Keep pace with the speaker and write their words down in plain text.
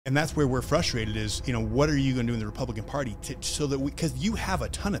And that's where we're frustrated is, what are you going to do in the Republican Party so that because you have a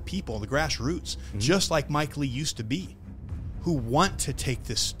ton of people, the grassroots, just like Mike Lee used to be, who want to take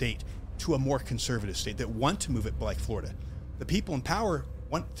this state to a more conservative state, that want to move it like Florida. The people in power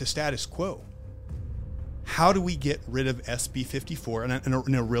want the status quo. How do we get rid of SB 54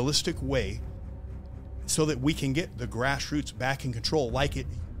 in a realistic way so that we can get the grassroots back in control like it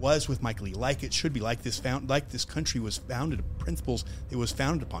was with Mike Lee, like it should be, like this country was founded, principles it was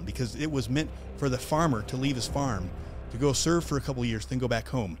founded upon, because it was meant for the farmer to leave his farm, to go serve for a couple of years, then go back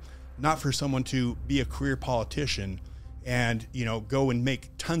home, not for someone to be a career politician and, go and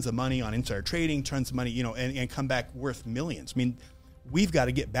make tons of money on insider trading, tons of money, and come back worth millions. I mean, we've got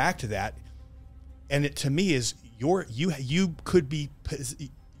to get back to that. And it, to me, is you could be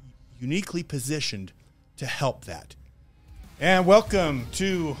uniquely positioned to help that. And welcome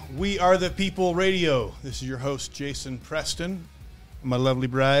to We Are the People Radio. This is your host, Jason Preston. My lovely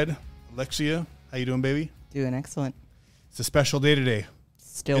bride, Alexia. How you doing, baby? Doing excellent. It's a special day today.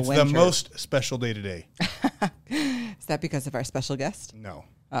 It's the most special day today. Is that because of our special guest? No.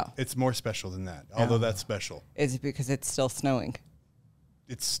 Oh. It's more special than that, although that's special. Is it because it's still snowing?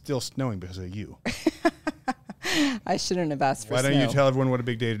 It's still snowing because of you. I shouldn't have asked for Why snow. don't you tell everyone what a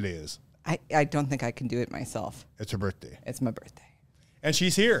big day today is? I don't think I can do it myself. It's her birthday. It's my birthday. And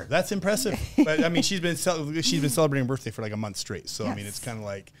she's here. That's impressive. But, I mean, she's been celebrating her birthday for like a month straight. So, Yes. I mean, it's kind of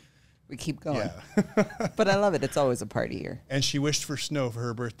like... We keep going. Yeah. But I love it. It's always a party here. And she wished for snow for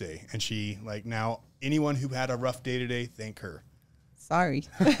her birthday. And she, now, anyone who had a rough day today, thank her. Sorry.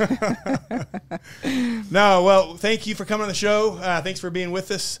 No, well, thank you for coming on the show. Thanks for being with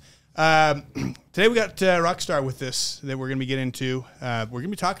us. Today we got Rockstar with us that we're going to be getting into. We're going to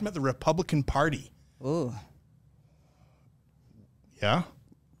be talking about the Republican Party. Ooh. Yeah?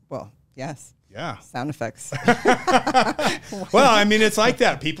 Well, yes. Yeah. Sound effects. Well, I mean, it's like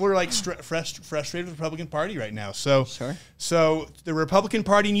that. People are frustrated with the Republican Party right now. So, Sure. So the Republican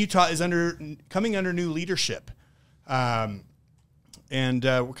Party in Utah is coming under new leadership. And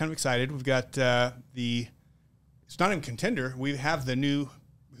we're kind of excited. We've got it's not even contender. We have the new,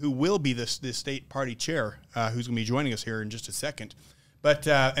 who will be the state party chair, who's going to be joining us here in just a second. But,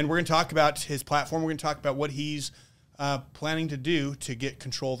 and we're going to talk about his platform. We're going to talk about what he's planning to do to get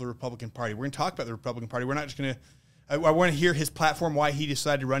control of the Republican Party. We're going to talk about the Republican Party. We're not just going to, I want to hear his platform, why he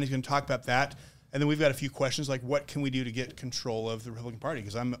decided to run. He's going to talk about that. And then we've got a few questions like, what can we do to get control of the Republican Party?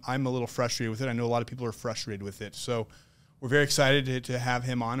 Because I'm a little frustrated with it. I know a lot of people are frustrated with it. So we're very excited to have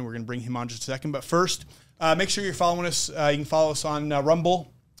him on, and we're going to bring him on in just a second. But first, make sure you're following us. You can follow us on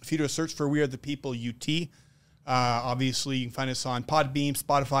Rumble. If you do a search for We Are the People UT, obviously you can find us on Podbeam,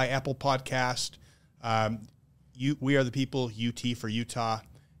 Spotify, Apple Podcast. We Are the People UT for Utah.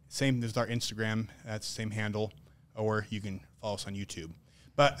 Same as our Instagram. That's the same handle. Or you can follow us on YouTube.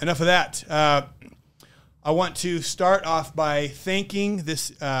 But enough of that. I want to start off by thanking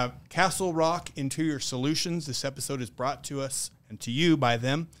this Castle Rock Interior Solutions. This episode is brought to us and to you by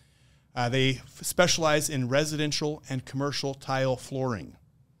them. They specialize in residential and commercial tile flooring.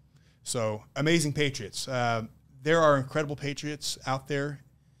 So, amazing patriots. There are incredible patriots out there,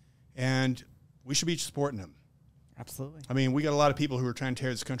 and we should be supporting them. Absolutely. I mean, we got a lot of people who are trying to tear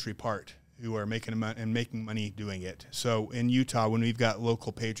this country apart, who are making money doing it. So, in Utah, when we've got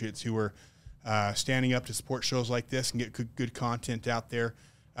local patriots who are standing up to support shows like this and get good content out there,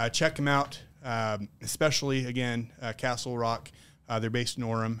 check them out, especially, again, Castle Rock. They're based in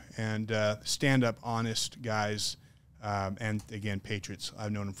Orem, and stand-up, honest guys. And again, patriots.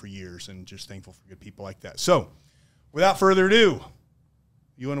 I've known them for years, and just thankful for good people like that. So, without further ado,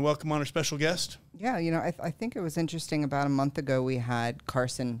 you want to welcome on our special guest? Yeah, I think it was interesting. About a month ago, we had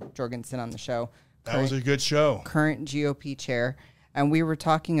Carson Jorgensen on the show. That was a good show. Current GOP chair, and we were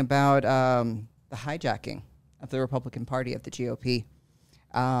talking about the hijacking of the Republican Party at the GOP.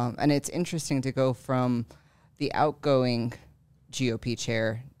 And it's interesting to go from the outgoing GOP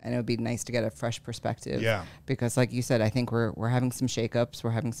chair, and it would be nice to get a fresh perspective. Yeah. Because like you said, I think we're having some shakeups,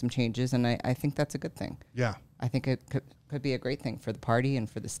 we're having some changes, and I think that's a good thing. Yeah. I think it could be a great thing for the party and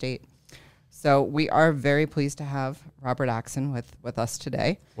for the state. So we are very pleased to have Robert Axson with us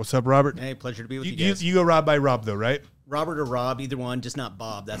today. What's up, Robert? Hey, pleasure to be with you guys. You go Rob by Rob, though, right? Robert or Rob, either one, just not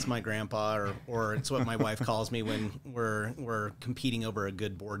Bob. That's my grandpa, or it's what my wife calls me when we're competing over a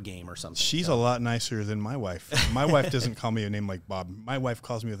good board game or something. She's a lot nicer than my wife. My wife doesn't call me a name like Bob. My wife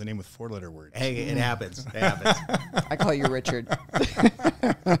calls me with a name with 4-letter words. Hey, it happens. It happens. I call you Richard.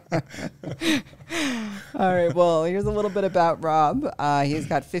 All right, well, here's a little bit about Rob. He's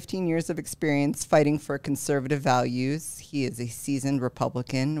got 15 years of experience fighting for conservative values. He is a seasoned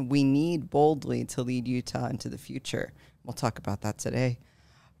Republican. We need boldly to lead Utah into the future. We'll talk about that today.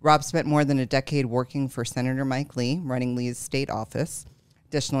 Rob spent more than a decade working for Senator Mike Lee, running Lee's state office.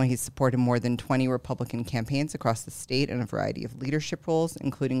 Additionally, he supported more than 20 Republican campaigns across the state in a variety of leadership roles,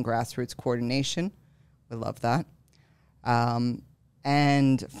 including grassroots coordination. We love that. And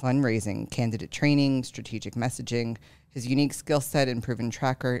fundraising, candidate training, strategic messaging. His unique skill set and proven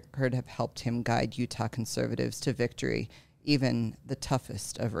track record have helped him guide Utah conservatives to victory, even the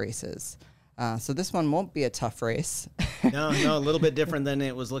toughest of races. So this one won't be a tough race. No, a little bit different than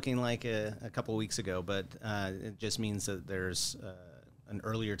it was looking like a couple of weeks ago, but it just means that there's an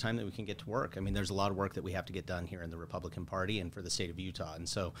earlier time that we can get to work. I mean, there's a lot of work that we have to get done here in the Republican Party and for the state of Utah, and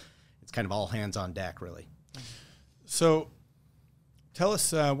so it's kind of all hands on deck, really. So tell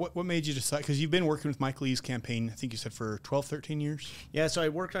us what made you decide, because you've been working with Mike Lee's campaign, I think you said for 12, 13 years? Yeah, so I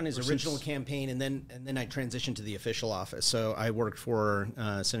worked on his original campaign, and then I transitioned to the official office. So I worked for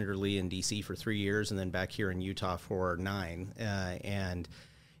Senator Lee in D.C. for 3 years, and then back here in Utah for 9.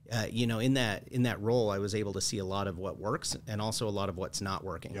 In that role, I was able to see a lot of what works and also a lot of what's not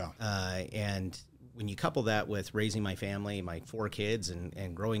working. Yeah. And when you couple that with raising my family, my 4 kids,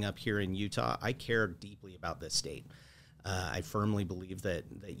 and growing up here in Utah, I care deeply about this state. I firmly believe that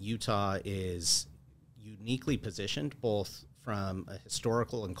Utah is uniquely positioned, both from a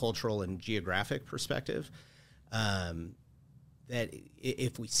historical and cultural and geographic perspective, that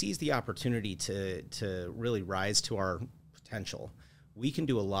if we seize the opportunity to really rise to our potential, we can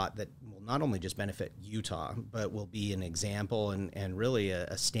do a lot that will not only just benefit Utah, but will be an example and really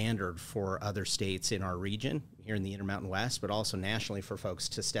a standard for other states in our region here in the Intermountain West, but also nationally for folks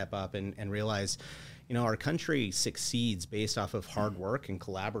to step up and realize, our country succeeds based off of hard work and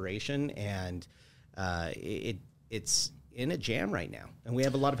collaboration, and it's in a jam right now, and we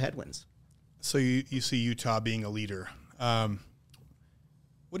have a lot of headwinds. So you see Utah being a leader. What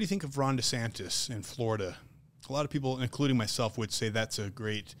do you think of Ron DeSantis in Florida? A lot of people, including myself, would say that's a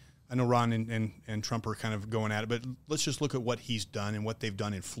great. I know Ron and Trump are kind of going at it, but let's just look at what he's done and what they've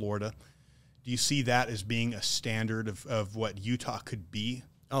done in Florida. Do you see that as being a standard of what Utah could be?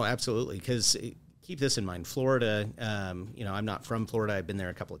 Oh, absolutely, because keep this in mind. Florida, I'm not from Florida. I've been there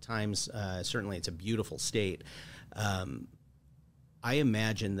a couple of times. Certainly, it's a beautiful state. I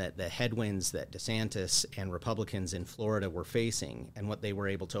imagine that the headwinds that DeSantis and Republicans in Florida were facing and what they were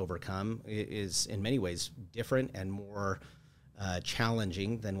able to overcome is in many ways different and more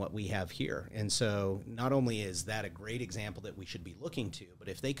challenging than what we have here. And so not only is that a great example that we should be looking to, but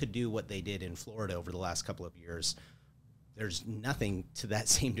if they could do what they did in Florida over the last couple of years, there's nothing to that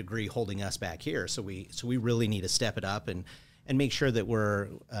same degree holding us back here. So we really need to step it up and make sure that we're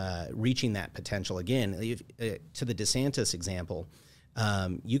reaching that potential again. To the DeSantis example,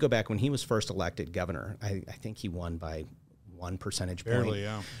 you go back when he was first elected governor, I think he won by 1 percentage point. Barely,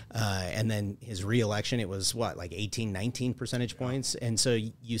 yeah. And then his reelection, it was like 18, 19 percentage points. And so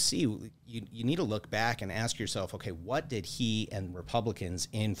you see, you need to look back and ask yourself, okay, what did he and Republicans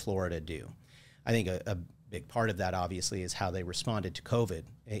in Florida do? I think a big part of that, obviously, is how they responded to COVID.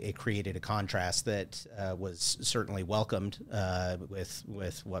 It created a contrast that was certainly welcomed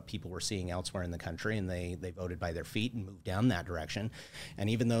with what people were seeing elsewhere in the country, and they voted by their feet and moved down that direction. And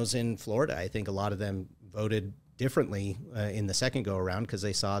even those in Florida, I think a lot of them voted differently in the second go-around because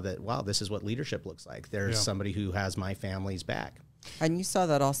they saw that, wow, this is what leadership looks like. There's somebody who has my family's back. And you saw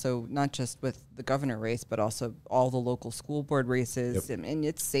that also not just with the governor race, but also all the local school board races. Yep. And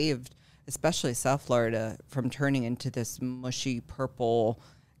it saved especially South Florida from turning into this mushy purple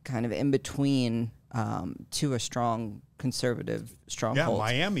kind of in between to a strong conservative stronghold. Yeah,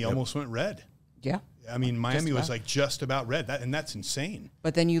 Miami almost went red. Yeah. I mean, Miami was like just about red, and that's insane.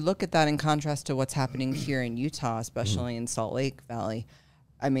 But then you look at that in contrast to what's happening here in Utah, especially in Salt Lake Valley.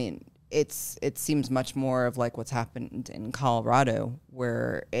 I mean, it seems much more of like what's happened in Colorado,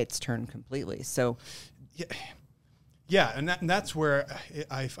 where it's turned completely. So, yeah, and that's where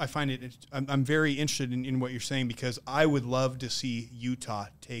I find it. I'm very interested in what you're saying, because I would love to see Utah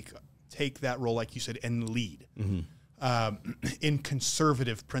take that role, like you said, and lead in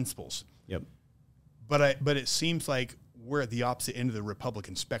conservative principles. Yep. But it seems like we're at the opposite end of the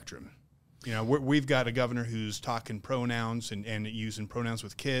Republican spectrum. You know, we've got a governor who's talking pronouns and using pronouns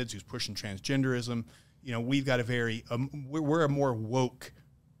with kids, who's pushing transgenderism. You know, we've got we're a more woke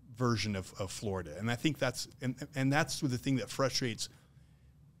version of Florida, and I think that's the thing that frustrates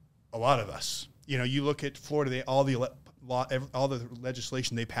a lot of us. You know, you look at Florida; all the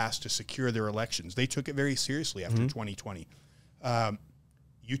legislation they passed to secure their elections, they took it very seriously after 2020.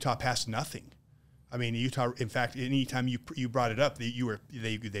 Utah passed nothing. I mean, Utah. In fact, anytime you brought it up,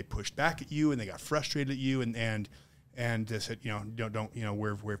 they pushed back at you and they got frustrated at you and they said, don't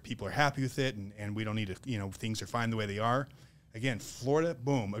where people are happy with it and we don't need to, things are fine the way they are. Again, Florida,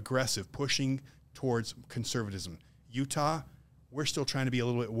 boom, aggressive, pushing towards conservatism. Utah, we're still trying to be a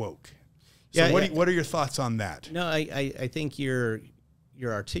little bit woke. So what are your thoughts on that? No, I think you're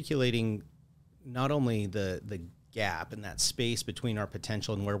articulating not only the gap and that space between our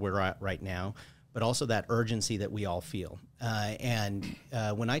potential and where we're at right now, but also that urgency that we all feel. And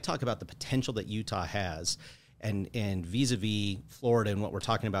when I talk about the potential that Utah has, and vis-a-vis Florida and what we're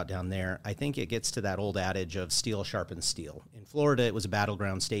talking about down there, I think it gets to that old adage of steel sharpens steel. In Florida, it was a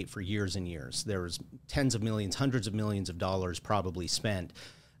battleground state for years and years. There was tens of millions, hundreds of millions of dollars probably spent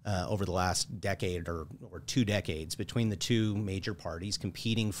over the last decade or 2 decades between the two major parties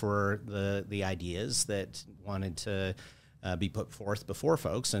competing for the ideas that wanted to be put forth before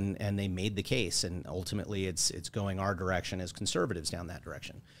folks, and they made the case, and ultimately it's going our direction as conservatives down that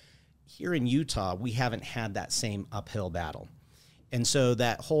direction. Here in Utah, we haven't had that same uphill battle. And so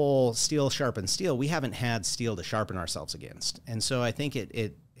that whole steel sharpens steel, we haven't had steel to sharpen ourselves against. And so I think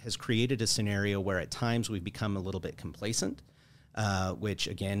it has created a scenario where at times we've become a little bit complacent, which,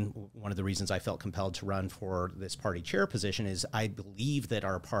 again, one of the reasons I felt compelled to run for this party chair position is I believe that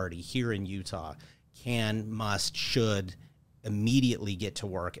our party here in Utah can, must, should immediately get to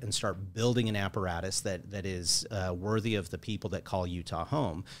work and start building an apparatus that is worthy of the people that call Utah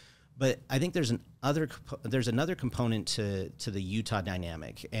home. But I think there's another component to the Utah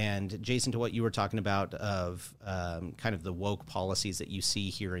dynamic. And Jason, to what you were talking about of kind of the woke policies that you see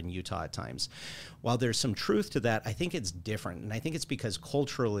here in Utah at times, while there's some truth to that, I think it's different. And I think it's because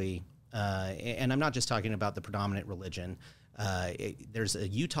culturally, and I'm not just talking about the predominant religion, there's a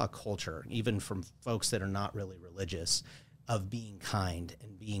Utah culture, even from folks that are not really religious, of being kind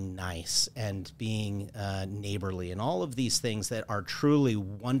and being nice and being neighborly and all of these things that are truly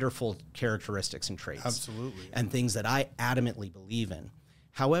wonderful characteristics and traits. Absolutely. And things that I adamantly believe in.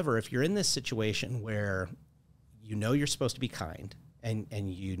 However, if you're in this situation where you know you're supposed to be kind and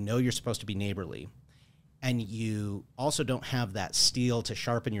you know you're supposed to be neighborly, and you also don't have that steel to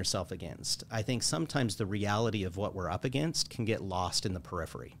sharpen yourself against, I think sometimes the reality of what we're up against can get lost in the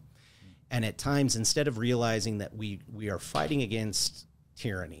periphery. And at times, instead of realizing that we are fighting against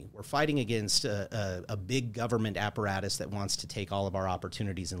tyranny, we're fighting against a big government apparatus that wants to take all of our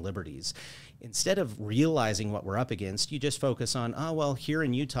opportunities and liberties, instead of realizing what we're up against, you just focus on, oh, well, here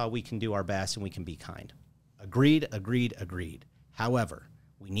in Utah, we can do our best and we can be kind. Agreed. However,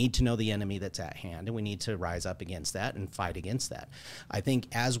 we need to know the enemy that's at hand, and we need to rise up against that and fight against that. I think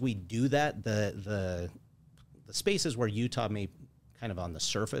as we do that, the spaces where Utah may kind of on the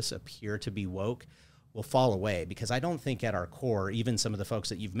surface appear to be woke will fall away, because I don't think at our core, even some of the folks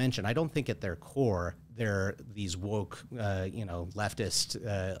that you've mentioned, I don't think at their core they're these woke, leftist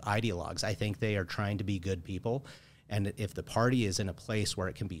ideologues. I think they are trying to be good people, and if the party is in a place where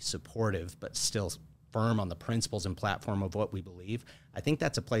it can be supportive but still firm on the principles and platform of what we believe, I think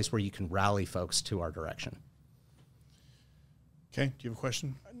that's a place where you can rally folks to our direction. Okay, do you have a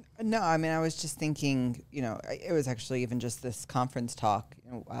question? No, I mean, I was just thinking, it was actually even just this conference talk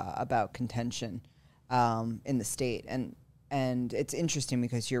about contention in the state. And it's interesting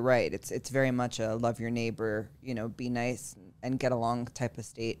because you're right. It's very much a love your neighbor, be nice and get along type of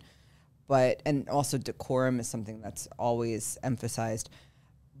state. And also decorum is something that's always emphasized.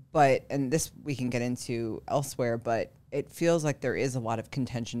 And this we can get into elsewhere, but it feels like there is a lot of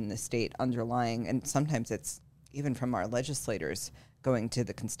contention in the state underlying, and sometimes it's even from our legislators going to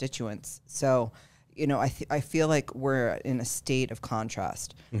the constituents. So, I feel like we're in a state of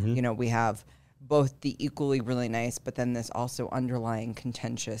contrast. Mm-hmm. We have both the equally really nice, but then this also underlying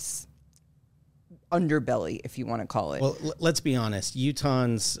contentious underbelly, if you want to call it. Well, let's be honest.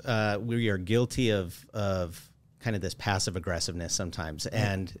 Utahns, we are guilty of kind of this passive aggressiveness sometimes,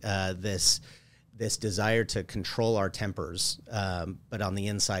 and this desire to control our tempers, but on the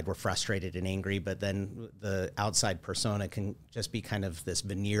inside we're frustrated and angry, but then the outside persona can just be kind of this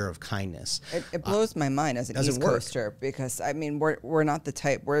veneer of kindness. It blows my mind as an East Coaster, because I mean we're not the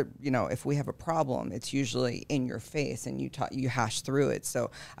type where, if we have a problem, it's usually in your face and you hash through it.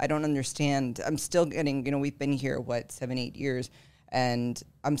 So I don't understand. I'm still getting, we've been here 7-8 years, and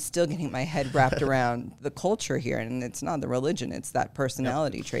I'm still getting my head wrapped around the culture here, and it's not the religion, it's that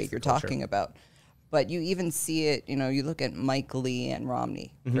personality trait you're talking about. But you even see it, you look at Mike Lee and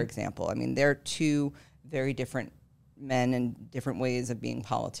Romney, for example. I mean, they're two very different men and different ways of being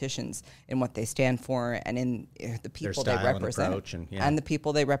politicians in what they stand for and in the people they represent. And the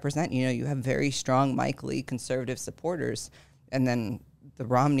people they represent. You have very strong Mike Lee conservative supporters, and then the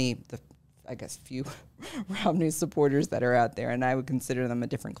Romney, I guess few Romney supporters that are out there, and I would consider them a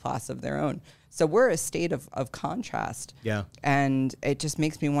different class of their own. So we're a state of contrast. Yeah. And it just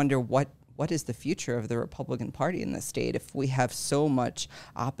makes me wonder what what is the future of the Republican Party in the state if we have so much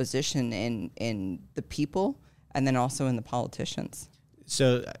opposition in the people and then also in the politicians?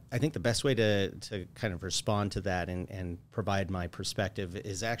 So I think the best way to kind of respond to that and provide my perspective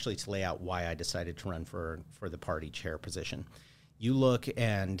is actually to lay out why I decided to run for the party chair position. You look,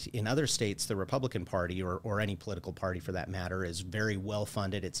 and in other states, the Republican Party, or any political party for that matter, is very well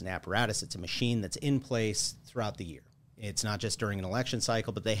funded. It's an apparatus. It's a machine that's in place throughout the year. It's not just during an election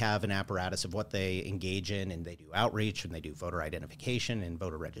cycle, but they have an apparatus of what they engage in, and they do outreach, and they do voter identification and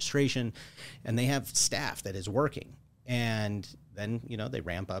voter registration, and they have staff that is working. And then, they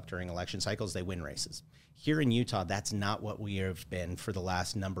ramp up during election cycles, they win races. Here in Utah, that's not what we have been for the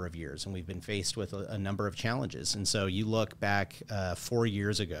last number of years, and we've been faced with a number of challenges. And so you look back 4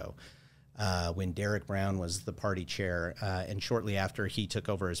 years ago when Derek Brown was the party chair, and shortly after he took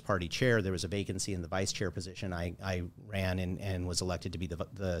over as party chair, there was a vacancy in the vice chair position. I ran and was elected to be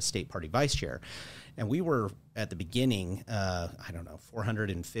the state party vice chair. And we were, at the beginning,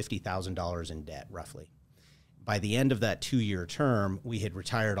 $450,000 in debt, roughly. By the end of that 2-year term, we had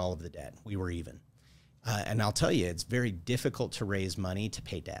retired all of the debt. We were even. And I'll tell you, it's very difficult to raise money to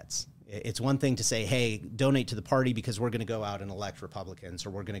pay debts. It's one thing to say, hey, donate to the party because we're going to go out and elect Republicans,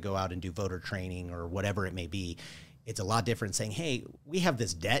 or we're going to go out and do voter training, or whatever it may be. It's a lot different saying, hey, we have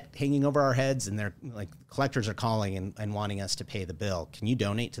this debt hanging over our heads, and they're like, collectors are calling and wanting us to pay the bill. Can you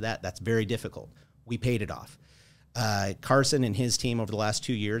donate to that? That's very difficult. We paid it off. Carson and his team over the last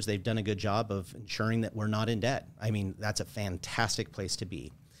 2 years, they've done a good job of ensuring that we're not in debt. I mean, that's a fantastic place to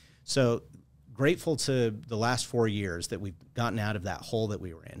be. So grateful to the last 4 years that we've gotten out of that hole that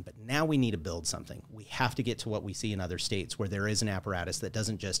we were in, but now we need to build something. We have to get to what we see in other states where there is an apparatus that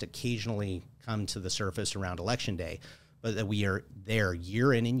doesn't just occasionally come to the surface around election day, but that we are there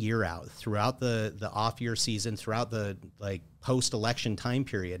year in and year out throughout the off year season, throughout the post-election time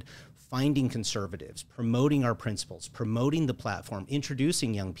period, finding conservatives, promoting our principles, promoting the platform,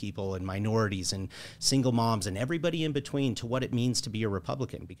 introducing young people and minorities and single moms and everybody in between to what it means to be a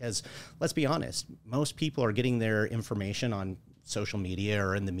Republican. Because let's be honest, most people are getting their information on social media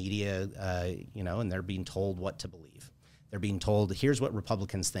or in the media, and they're being told what to believe. They're being told, here's what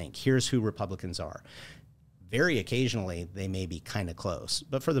Republicans think. Here's who Republicans are. Very occasionally, they may be kind of close.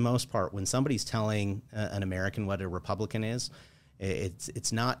 But for the most part, when somebody's telling an American what a Republican is,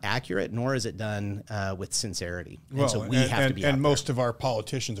 it's not accurate, nor is it done with sincerity. And so we have to be out there. Most of our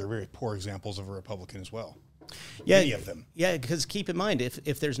politicians are very poor examples of a Republican as well. Yeah, many of them. Yeah, because keep in mind,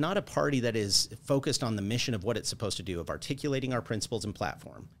 if there's not a party that is focused on the mission of what it's supposed to do, of articulating our principles and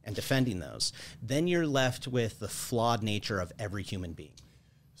platform and defending those, then you're left with the flawed nature of every human being.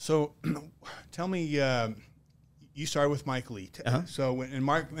 So tell me, you started with Mike Lee. Uh-huh. So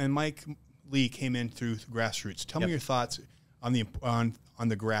when Mike Lee came in through grassroots, tell me your thoughts on the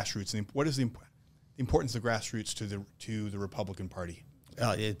grassroots, and what is the importance of the grassroots to the Republican Party?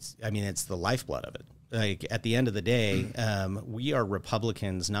 It's the lifeblood of it. Like, at the end of the day, we are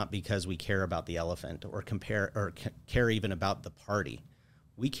Republicans not because we care about the elephant or care even about the party.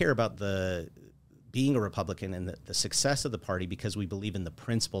 We care about being a Republican and the success of the party because we believe in the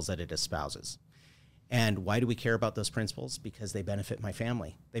principles that it espouses. And why do we care about those principles? Because they benefit my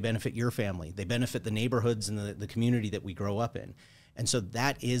family. They benefit your family. They benefit the neighborhoods and the community that we grow up in. And so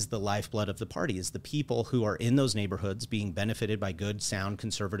that is the lifeblood of the party, is the people who are in those neighborhoods being benefited by good, sound,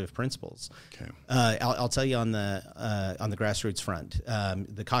 conservative principles. Okay. I'll tell you on the grassroots front,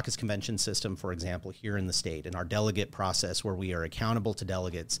 the caucus convention system, for example, here in the state, and our delegate process where we are accountable to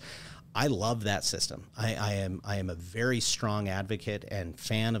delegates. I love that system. I am a very strong advocate and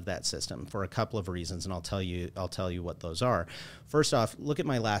fan of that system for a couple of reasons, and I'll tell you what those are. First off, look at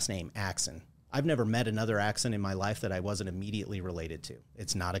my last name, Axson. I've never met another Axson in my life that I wasn't immediately related to.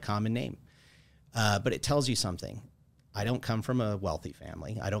 It's not a common name, but it tells you something. I don't come from a wealthy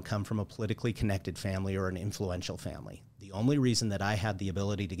family. I don't come from a politically connected family or an influential family. The only reason that I had the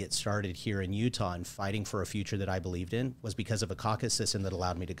ability to get started here in Utah and fighting for a future that I believed in was because of a caucus system that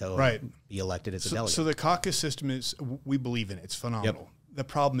allowed me to go and be elected as a delegate. So the caucus system we believe in it. It's phenomenal. Yep. The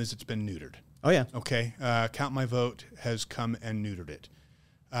problem is it's been neutered. Oh, yeah. Okay. Count My Vote has come and neutered it.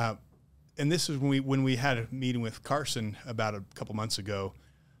 And this is when we had a meeting with Carson about a couple months ago.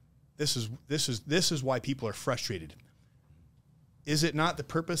 This is why people are frustrated. Is it not the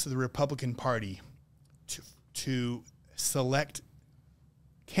purpose of the Republican Party to select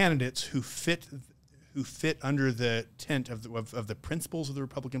candidates who fit under the tent of the principles of the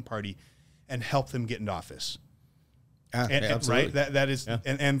Republican Party and help them get into office? Absolutely. Right? That is,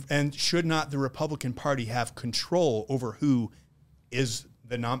 and should not the Republican Party have control over who is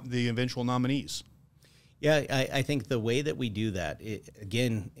the eventual nominees? Yeah, I think the way that we do that,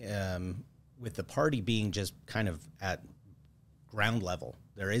 with the party being just kind of at ground level,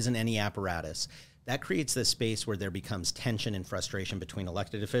 there isn't any apparatus. That creates this space where there becomes tension and frustration between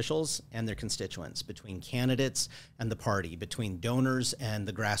elected officials and their constituents, between candidates and the party, between donors and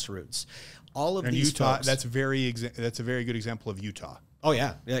the grassroots. All of these Utah, folks, that's a very good example of Utah. Oh,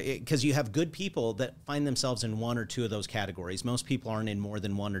 yeah, because you have good people that find themselves in one or two of those categories. Most people aren't in more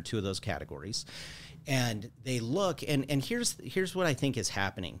than one or two of those categories. And they look, and here's what I think is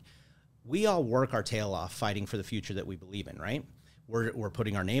happening. We all work our tail off fighting for the future that we believe in, right? We're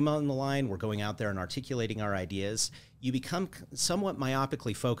putting our name on the line. We're going out there and articulating our ideas. You become somewhat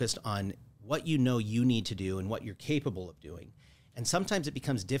myopically focused on what you know you need to do and what you're capable of doing. And sometimes it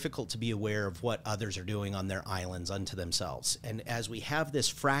becomes difficult to be aware of what others are doing on their islands unto themselves. And as we have this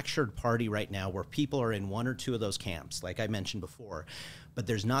fractured party right now where people are in one or two of those camps, like I mentioned before, but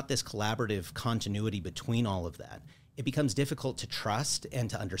there's not this collaborative continuity between all of that, it becomes difficult to trust and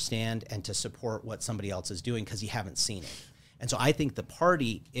to understand and to support what somebody else is doing because you haven't seen it. And so I think the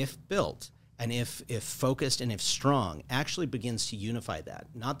party, if built and if focused and if strong, actually begins to unify that.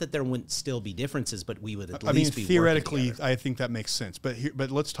 Not that there wouldn't still be differences, but we would at least be theoretically, working together. I think that makes sense.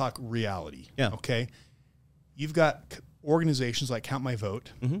 But let's talk reality. Yeah. Okay. You've got organizations like Count My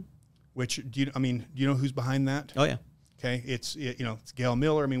Vote, which do you know who's behind that? Oh yeah. Okay. It's Gail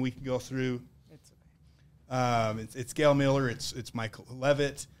Miller. I mean, we can go through. It's Gail Miller. It's Michael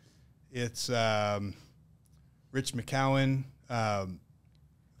Levitt. It's Rich McCowan.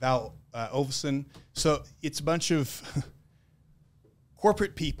 Val Ovison. So it's a bunch of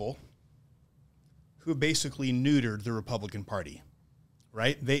corporate people who basically neutered the Republican Party,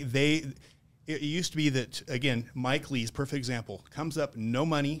 right? It used to be that, again, Mike Lee's perfect example, comes up, no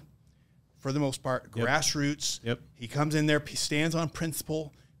money for the most part, grassroots. Yep. He comes in there, stands on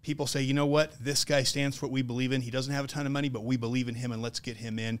principle. People say, you know what? This guy stands for what we believe in. He doesn't have a ton of money, but we believe in him, and let's get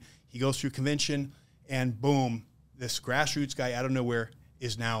him in. He goes through convention, and boom, this grassroots guy out of nowhere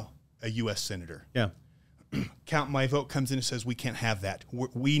is now a U.S. senator. Yeah. Count My Vote comes in and says, we can't have that.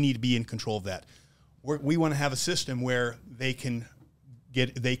 We need to be in control of that. We want to have a system where they can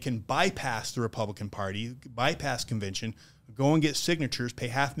bypass the Republican Party, bypass convention, go and get signatures, pay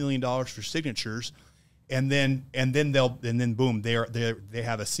 $500,000 for signatures, and then boom, they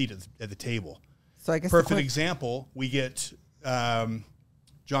have a seat at the table. So I guess perfect example, we get John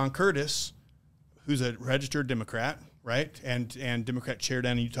Curtis, who's a registered Democrat, right? And Democrat chair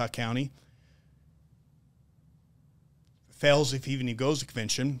down in Utah County. Fails if even he goes to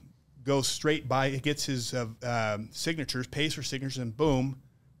convention, goes straight by, gets his signatures, pays for signatures, and boom,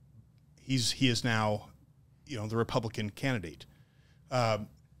 he is now, the Republican candidate.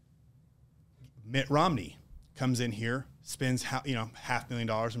 Mitt Romney comes in here, spends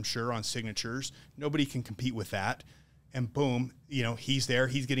 $500,000, I'm sure, on signatures. Nobody can compete with that. And boom, he's there.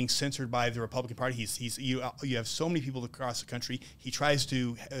 He's getting censored by the Republican Party. You have so many people across the country. He tries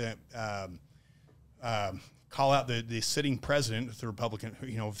to call out the sitting president of the Republican,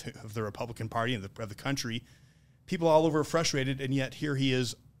 of the Republican Party and of the country. People all over are frustrated, and yet here he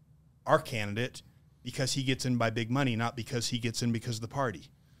is, our candidate, because he gets in by big money, not because he gets in because of the party.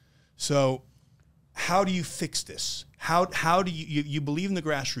 So, how do you fix this? How do you believe in the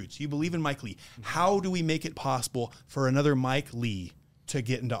grassroots? You believe in Mike Lee. How do we make it possible for another Mike Lee to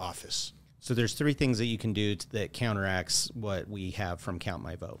get into office? So there's three things that you can do that counteracts what we have from Count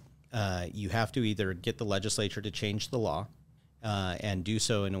My Vote. You have to either get the legislature to change the law and do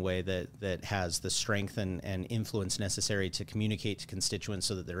so in a way that has the strength and influence necessary to communicate to constituents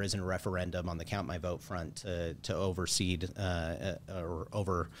so that there isn't a referendum on the Count My Vote front to overseed or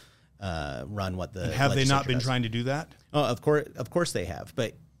over run what the have they not been does. Trying to do that? Oh, of course they have.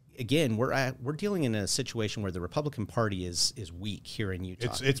 But again, we're dealing in a situation where the Republican Party is weak here in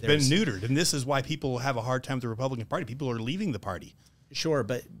Utah. It's been neutered, and this is why people have a hard time with the Republican Party. People are leaving the party. Sure,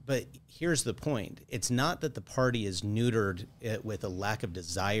 but here's the point. It's not that the party is neutered with a lack of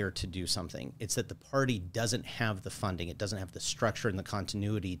desire to do something. It's that the party doesn't have the funding. It doesn't have the structure and the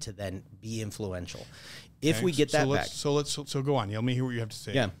continuity to then be influential. If we get that back. So go on. Let me hear what you have to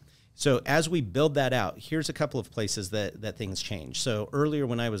say. Yeah. So as we build that out, here's a couple of places that things change. So earlier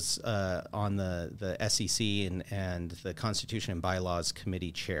when I was on the SEC and the Constitution and Bylaws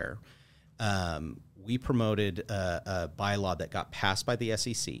Committee chair, we promoted a bylaw that got passed by the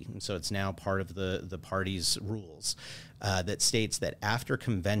SEC, and so it's now part of the party's rules, that states that after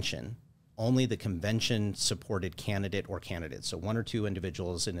convention, only the convention-supported candidate or candidates, so one or two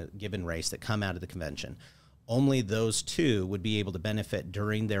individuals in a given race that come out of the convention, only those two would be able to benefit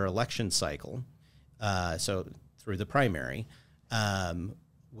during their election cycle, so through the primary,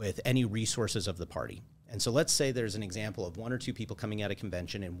 with any resources of the party. And so let's say there's an example of 1 or 2 people coming out of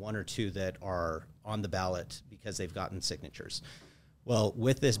convention and 1 or 2 that are on the ballot because they've gotten signatures. Well,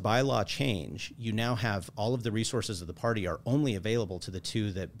 with this bylaw change, you now have all of the resources of the party are only available to the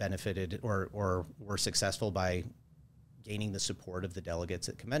 2 that benefited or were successful by gaining the support of the delegates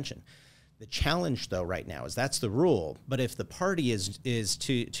at convention. The challenge, though, right now is that's the rule. But if the party is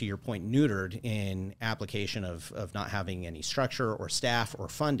to your point, neutered in application of not having any structure or staff or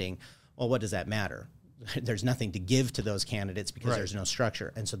funding, well, what does that matter? There's nothing to give to those candidates because there's no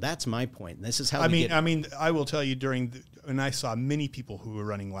structure. And so that's my point. And this is how I will tell you and I saw many people who were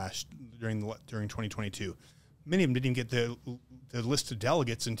running during 2022. Many of them didn't even get the list of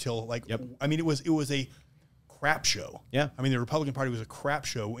delegates until it was a crap show. Yeah. I mean, the Republican Party was a crap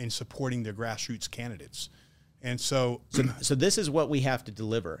show in supporting their grassroots candidates. And so this is what we have to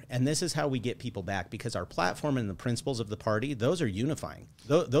deliver. And this is how we get people back, because our platform and the principles of the party, those are unifying.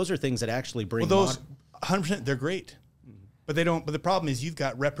 Those are things that actually bring... Well, those 100%, they're great. But the problem is you've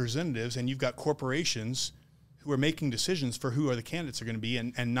got representatives and you've got corporations who are making decisions for who are the candidates are going to be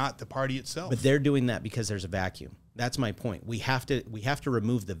and not the party itself. But they're doing that because there's a vacuum. That's my point. We have to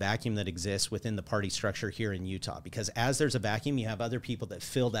remove the vacuum that exists within the party structure here in Utah, because as there's a vacuum, you have other people that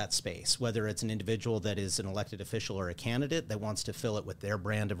fill that space, whether it's an individual that is an elected official or a candidate that wants to fill it with their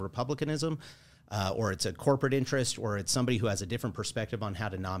brand of republicanism, or it's a corporate interest, or it's somebody who has a different perspective on how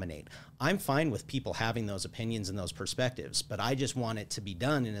to nominate. I'm fine with people having those opinions and those perspectives, but I just want it to be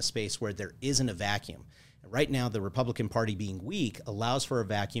done in a space where there isn't a vacuum. Right now, the Republican Party being weak allows for a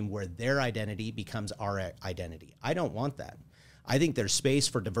vacuum where their identity becomes our identity. I don't want that. I think there's space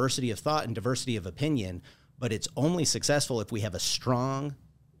for diversity of thought and diversity of opinion, but it's only successful if we have a strong,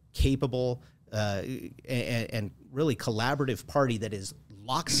 capable, and really collaborative party that is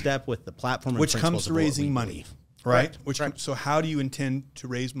lockstep with the platform and which principles comes to of what raising we money, believe. right? So how do you intend to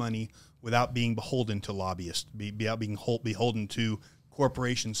raise money without being beholden to lobbyists, without being beholden to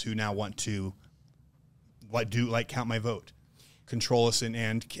corporations who now want to count my vote, control us,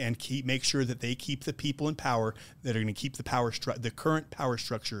 and make sure that they keep the people in power that are going to keep the current power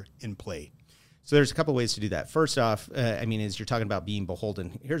structure in play? So there's a couple ways to do that. First off, as you're talking about being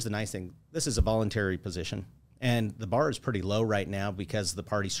beholden, here's the nice thing. This is a voluntary position, and the bar is pretty low right now because the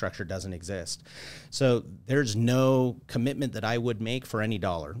party structure doesn't exist. So there's no commitment that I would make for any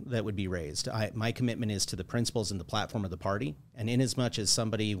dollar that would be raised. My commitment is to the principles and the platform of the party. And in as much as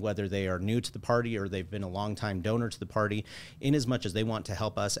somebody, whether they are new to the party or they've been a longtime donor to the party, in as much as they want to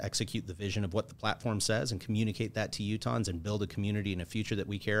help us execute the vision of what the platform says and communicate that to Utahns and build a community and a future that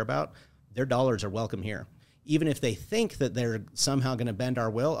we care about, their dollars are welcome here. Even if they think that they're somehow going to bend our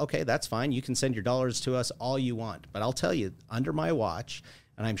will, okay, that's fine. You can send your dollars to us all you want. But I'll tell you, under my watch,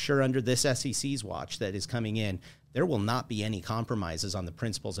 and I'm sure under this SEC's watch that is coming in, there will not be any compromises on the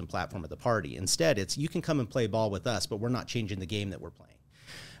principles and platform of the party. Instead, it's you can come and play ball with us, but we're not changing the game that we're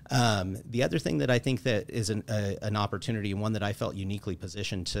playing. The other thing that I think that is an opportunity, and one that I felt uniquely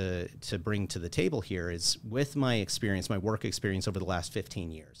positioned to bring to the table here, is with my experience, my work experience over the last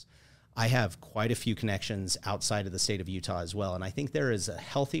 15 years. I have quite a few connections outside of the state of Utah as well, and I think there is a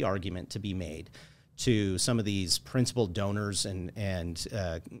healthy argument to be made to some of these principal donors and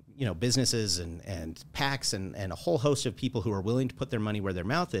businesses and PACs and a whole host of people who are willing to put their money where their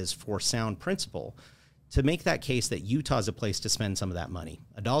mouth is for sound principle, to make that case that Utah is a place to spend some of that money.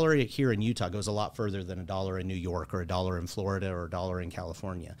 $1 here in Utah goes a lot further than $1 in New York or $1 in Florida or $1 in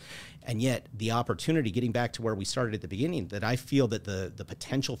California. And yet the opportunity, getting back to where we started at the beginning, that I feel that the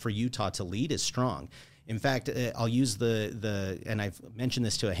potential for Utah to lead is strong. In fact, I'll use and I've mentioned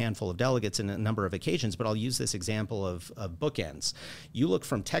this to a handful of delegates in a number of occasions, but I'll use this example of bookends. You look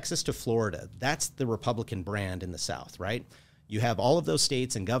from Texas to Florida, that's the Republican brand in the South, right? You have all of those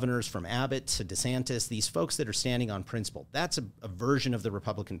states and governors from Abbott to DeSantis, these folks that are standing on principle. That's a version of the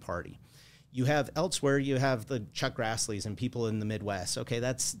Republican Party. You have elsewhere, you have the Chuck Grassleys and people in the Midwest. Okay,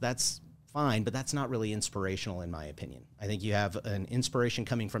 that's fine, but that's not really inspirational in my opinion. I think you have an inspiration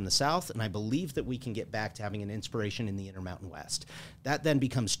coming from the South, and I believe that we can get back to having an inspiration in the Intermountain West. That then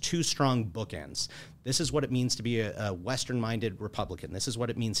becomes two strong bookends. This is what it means to be a Western-minded Republican. This is what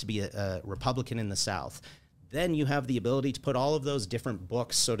it means to be a Republican in the South. Then you have the ability to put all of those different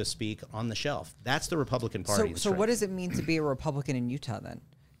books, so to speak, on the shelf. That's the Republican Party. So what does it mean to be a Republican in Utah then?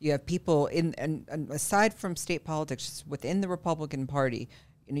 You have people and aside from state politics within the Republican Party,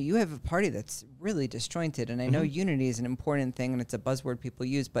 you have a party that's really disjointed. And I know unity is an important thing and it's a buzzword people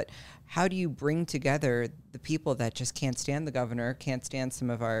use, but how do you bring together the people that just can't stand the governor, can't stand some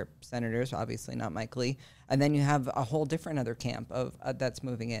of our senators, obviously not Mike Lee, and then you have a whole different other camp of that's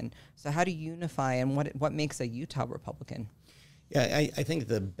moving in. So how do you unify, and what makes a Utah Republican? Yeah, I think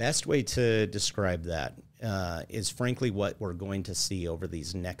the best way to describe that is frankly what we're going to see over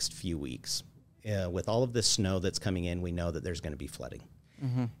these next few weeks. With all of this snow that's coming in, we know that there's going to be flooding.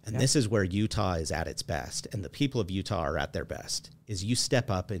 Mm-hmm. And this is where Utah is at its best, and the people of Utah are at their best, is you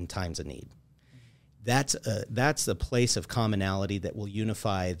step up in times of need. That's a place of commonality that will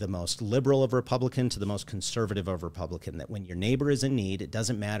unify the most liberal of Republican to the most conservative of Republican, that when your neighbor is in need, it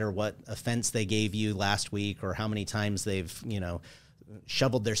doesn't matter what offense they gave you last week or how many times they've,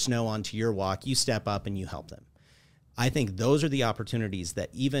 shoveled their snow onto your walk, you step up and you help them. I think those are the opportunities that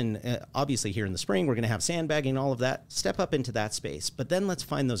even, obviously here in the spring, we're going to have sandbagging and all of that. Step up into that space. But then let's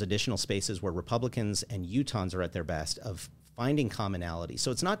find those additional spaces where Republicans and Utahns are at their best of finding commonality.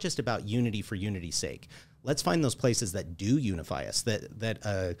 So it's not just about unity for unity's sake. Let's find those places that do unify us,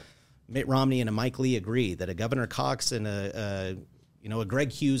 that Mitt Romney and a Mike Lee agree, that a Governor Cox and a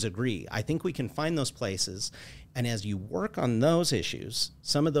Greg Hughes agree. I think we can find those places. And as you work on those issues,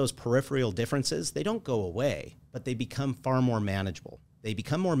 some of those peripheral differences, they don't go away, but they become far more manageable. They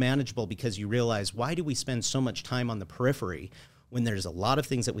become more manageable because you realize, why do we spend so much time on the periphery when there's a lot of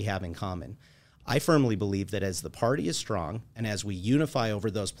things that we have in common? I firmly believe that as the party is strong and as we unify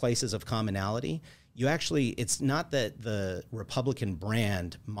over those places of commonality, it's not that the Republican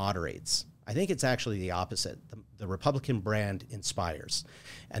brand moderates. I think it's actually the opposite. The Republican brand inspires.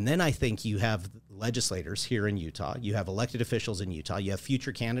 And then I think you have legislators here in Utah, you have elected officials in Utah, you have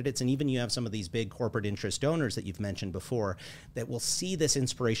future candidates, and even you have some of these big corporate interest donors that you've mentioned before that will see this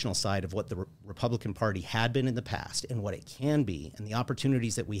inspirational side of what the Republican Party had been in the past and what it can be, and the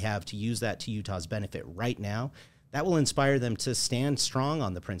opportunities that we have to use that to Utah's benefit right now. That will inspire them to stand strong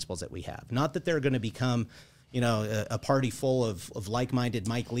on the principles that we have. Not that they're going to become a party full of like-minded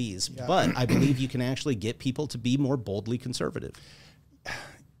Mike Lees, but I believe you can actually get people to be more boldly conservative.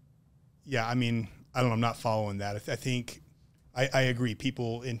 Yeah, I mean, I don't know, I'm not following that. I think I agree.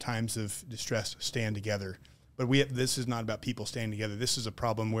 People in times of distress stand together, but this is not about people standing together. This is a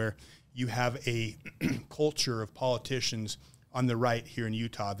problem where you have a culture of politicians on the right here in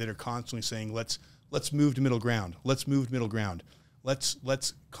Utah that are constantly saying, let's move to middle ground. Let's move to middle ground. Let's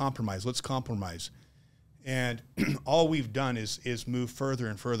compromise. Let's compromise. And all we've done is move further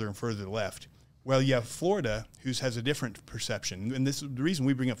and further and further left. Well, you have Florida, who has a different perception, and this is the reason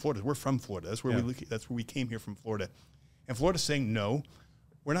we bring up Florida. We're from Florida. That's where we came here from, Florida. And Florida's saying, no,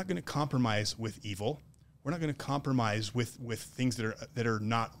 we're not going to compromise with evil. We're not going to compromise with things that are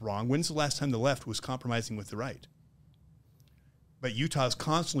not wrong. When's the last time the left was compromising with the right? But Utah's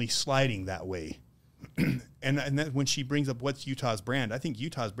constantly sliding that way. and then when she brings up what's Utah's brand, I think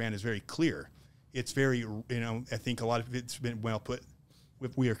Utah's brand is very clear. It's very, I think a lot of it's been well put.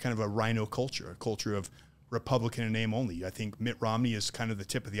 We are kind of a rhino culture, a culture of Republican in name only. I think Mitt Romney is kind of the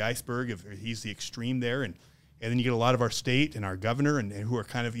tip of the iceberg. He's the extreme there. And then you get a lot of our state and our governor and who are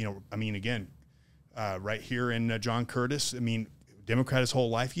kind of, right here in John Curtis. I mean, Democrat his whole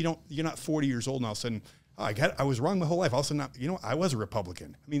life. You're not 40 years old and all of a sudden, I was wrong my whole life. All of a sudden, I was a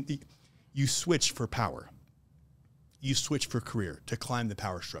Republican. I mean, you switch for power. You switch for career to climb the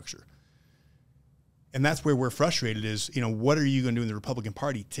power structure. And that's where we're frustrated is, what are you going to do in the Republican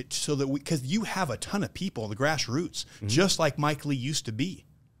Party so that because you have a ton of people, the grassroots, just like Mike Lee used to be,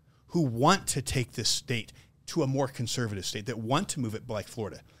 who want to take this state to a more conservative state, that want to move it like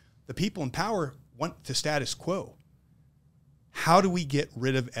Florida. The people in power want the status quo. How do we get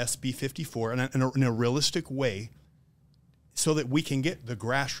rid of SB 54 in a realistic way so that we can get the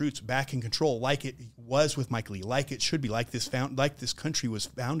grassroots back in control like it was with Mike Lee, like it should be, like this country was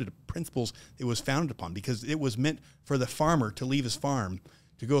founded, principles it was founded upon, because it was meant for the farmer to leave his farm,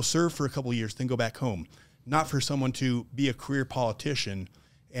 to go serve for a couple of years, then go back home, not for someone to be a career politician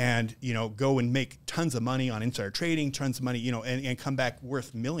and, go and make tons of money on insider trading, tons of money, and come back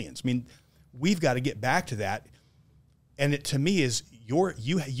worth millions. I mean, we've got to get back to that. And it, to me, is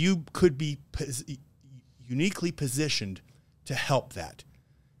you could be uniquely positioned to help that.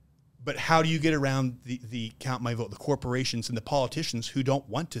 But how do you get around the count my vote, the corporations and the politicians who don't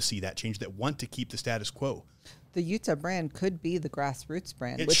want to see that change, that want to keep the status quo? The Utah brand could be the grassroots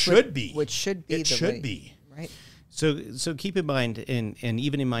brand. Which should be. Right? So keep in mind, and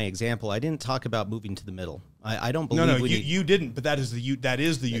even in my example, I didn't talk about moving to the middle. I don't believe you didn't, but that is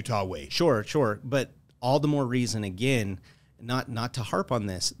the Utah way. Sure. But all the more reason, again, not to harp on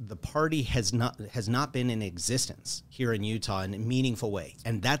this, the party has not been in existence here in Utah in a meaningful way,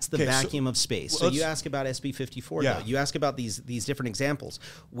 and that's the vacuum of space. So you ask about SB 54, though. You ask about these different examples.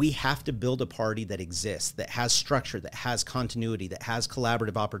 We have to build a party that exists, that has structure, that has continuity, that has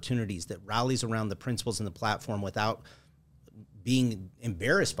collaborative opportunities, that rallies around the principles and the platform without being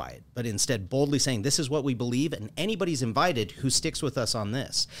embarrassed by it, but instead boldly saying, this is what we believe, and anybody's invited who sticks with us on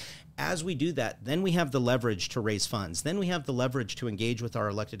this. As we do that, then we have the leverage to raise funds. Then we have the leverage to engage with our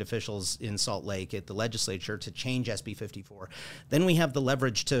elected officials in Salt Lake at the legislature to change SB 54. Then we have the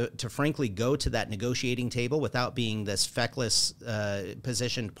leverage to frankly go to that negotiating table without being this feckless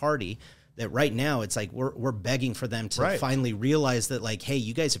positioned party that right now it's like we're begging for them to finally realize that, like, hey,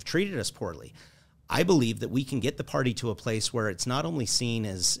 you guys have treated us poorly. I believe that we can get the party to a place where it's not only seen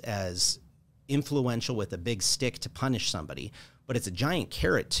as influential with a big stick to punish somebody, but it's a giant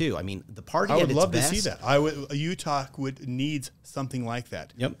carrot too. I mean, the party. I would love best, to see that. Utah needs something like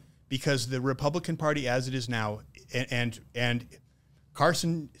that. Yep. Because the Republican Party, as it is now, and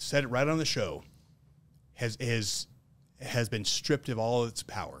Carson said it right on the show, has been stripped of all of its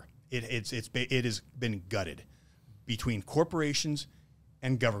power. It has been gutted between corporations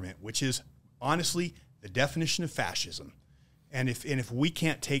and government, which is honestly the definition of fascism. And if we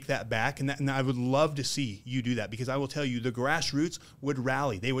can't take that back, and I would love to see you do that, because I will tell you, the grassroots would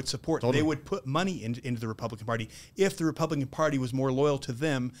rally, they would support, They would put money into the Republican Party if the Republican Party was more loyal to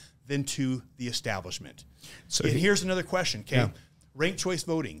them than to the establishment. So here's another question, okay? Yeah. Ranked choice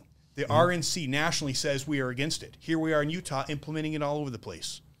voting. The RNC nationally says we are against it. Here we are in Utah implementing it all over the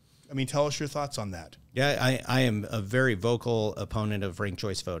place. I mean, tell us your thoughts on that. Yeah, I am a very vocal opponent of ranked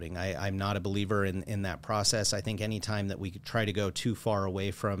choice voting. I'm not a believer in that process. I think any time that we try to go too far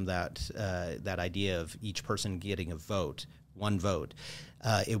away from that idea of each person getting a vote, one vote,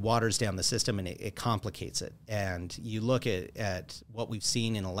 it waters down the system and it complicates it. And you look at what we've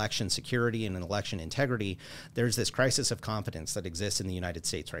seen in election security and in election integrity, there's this crisis of confidence that exists in the United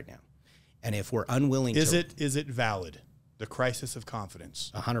States right now. And if we're unwilling is it valid? The crisis of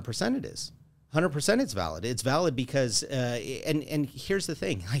confidence. 100% it is. 100% it's valid. It's valid because, and here's the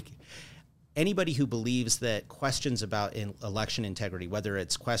thing, like anybody who believes that questions about election integrity, whether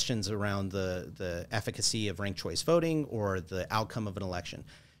it's questions around the efficacy of ranked choice voting or the outcome of an election,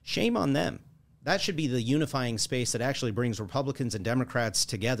 shame on them. That should be the unifying space that actually brings Republicans and Democrats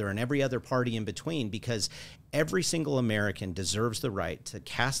together and every other party in between, because every single American deserves the right to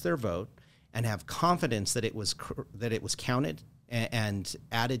cast their vote and have confidence that it was counted and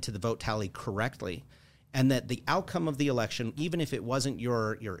added to the vote tally correctly, and that the outcome of the election, even if it wasn't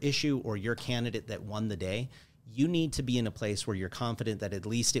your issue or your candidate that won the day, you need to be in a place where you're confident that at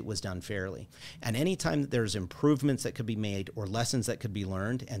least it was done fairly. And anytime that there's improvements that could be made or lessons that could be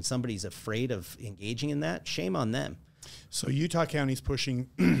learned and somebody's afraid of engaging in that, shame on them. So Utah County's pushing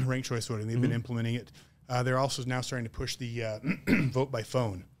ranked choice voting. They've been implementing it. They're also now starting to push the vote by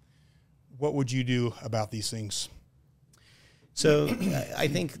phone. What would you do about these things? So I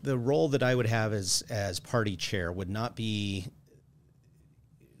think the role that I would have as party chair would not be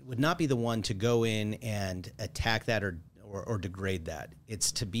the one to go in and attack that or degrade that.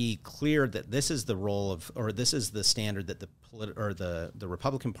 It's to be clear that this is the role of, or this is the standard that the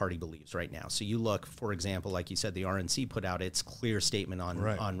Republican Party believes right now. So you look, for example, like you said, the RNC put out its clear statement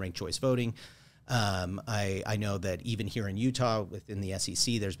on ranked choice voting. I know that even here in Utah, within the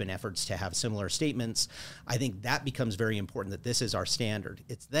SEC, there's been efforts to have similar statements. I think that becomes very important, that this is our standard.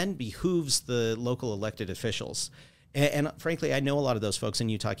 It then behooves the local elected officials. And frankly, I know a lot of those folks in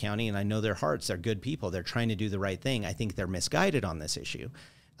Utah County, and I know their hearts. They're good people. They're trying to do the right thing. I think they're misguided on this issue.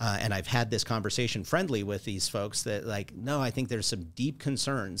 And I've had this conversation friendly with these folks that, like, no, I think there's some deep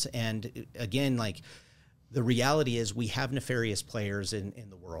concerns. And again, like, the reality is we have nefarious players in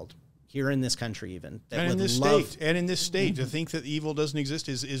the world. Here in this country, even in this state, to think that evil doesn't exist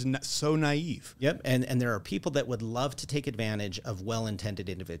is so naive. Yep, and there are people that would love to take advantage of well-intended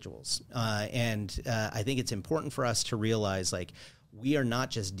individuals, and I think it's important for us to realize, like, we are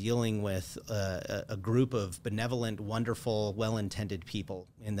not just dealing with a group of benevolent, wonderful, well-intended people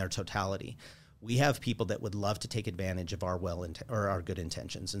in their totality. We have people that would love to take advantage of our our good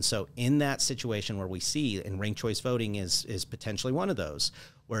intentions. And so in that situation where we see, and ranked choice voting is potentially one of those,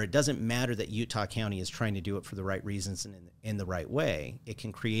 where it doesn't matter that Utah County is trying to do it for the right reasons and in the right way, it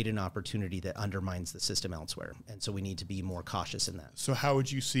can create an opportunity that undermines the system elsewhere. And so we need to be more cautious in that. So how would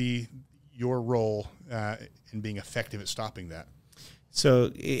you see your role in being effective at stopping that?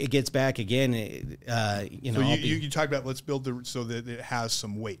 So it gets back again, you talked about, let's build so that it has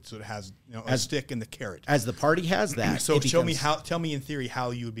some weight, so it has a stick and the carrot. As the party has that. So tell me in theory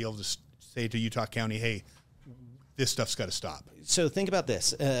how you would be able to say to Utah County, hey, this stuff's got to stop. So think about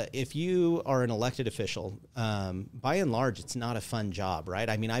this. If you are an elected official, by and large, it's not a fun job, right?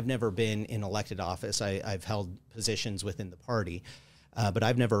 I mean, I've never been in elected office. I've held positions within the party, but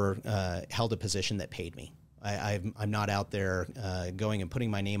I've never held a position that paid me. I'm not out there going and putting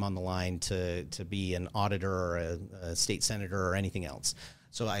my name on the line to be an auditor or a state senator or anything else.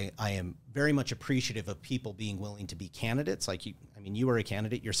 So I am very much appreciative of people being willing to be candidates. Like you, I mean, you were a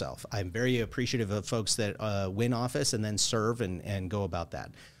candidate yourself. I'm very appreciative of folks that win office and then serve and go about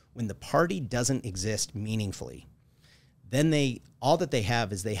that. When the party doesn't exist meaningfully, then all that they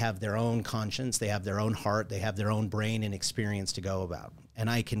have is they have their own conscience, they have their own heart, they have their own brain and experience to go about. And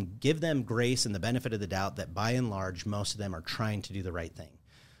I can give them grace and the benefit of the doubt that by and large, most of them are trying to do the right thing.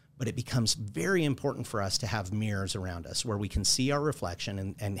 But it becomes very important for us to have mirrors around us where we can see our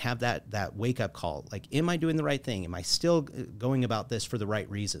reflection and have that wake-up call. Like, am I doing the right thing? Am I still going about this for the right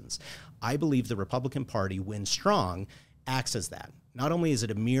reasons? I believe the Republican Party, when strong, acts as that. Not only is it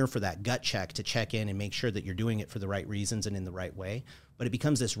a mirror for that gut check to check in and make sure that you're doing it for the right reasons and in the right way, but it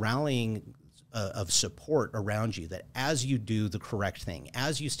becomes this rallying of support around you that as you do the correct thing,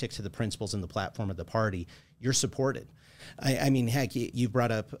 as you stick to the principles and the platform of the party, you're supported. I mean, heck, you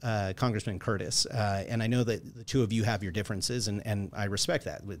brought up Congressman Curtis, and I know that the two of you have your differences, and I respect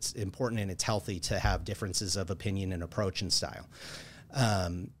that. It's important and it's healthy to have differences of opinion and approach and style.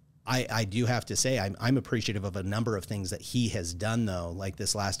 I do have to say I'm appreciative of a number of things that he has done, though, like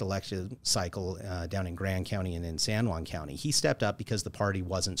this last election cycle down in Grand County and in San Juan County. He stepped up because the party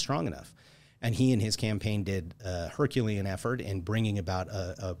wasn't strong enough. And he and his campaign did a Herculean effort in bringing about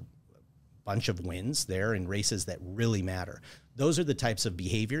a bunch of wins there in races that really matter. Those are the types of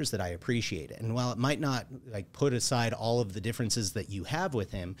behaviors that I appreciate. And while it might not like put aside all of the differences that you have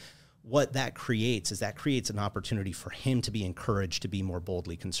with him, what that creates is an opportunity for him to be encouraged to be more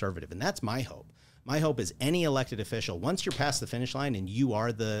boldly conservative. And that's my hope. My hope is any elected official, once you're past the finish line and you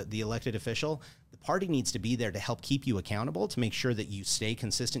are the elected official, the party needs to be there to help keep you accountable, to make sure that you stay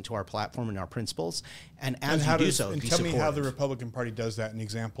consistent to our platform and our principles. And as you do so, be tell supportive. me how the Republican Party does that. An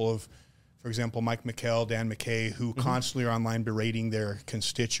example of, for example, Mike McKell, Dan McKay, who constantly are online berating their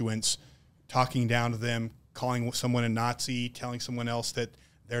constituents, talking down to them, calling someone a Nazi, telling someone else that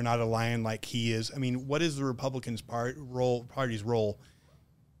they're not a lion like he is. I mean, what is the Republicans' party's role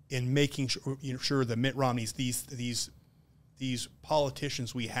in making sure that Mitt Romney's these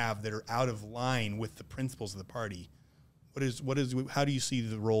politicians we have that are out of line with the principles of the party? How do you see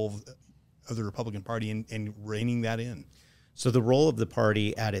the role of the Republican Party in reining that in? So the role of the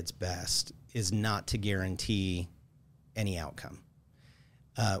party at its best is not to guarantee any outcome.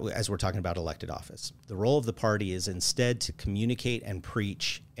 As we're talking about elected office, the role of the party is instead to communicate and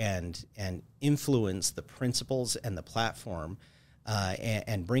preach and influence the principles and the platform,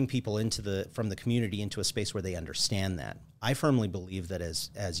 and bring people from the community into a space where they understand that. I firmly believe that as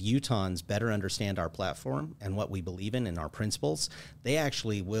Utahns better understand our platform and what we believe in and our principles, they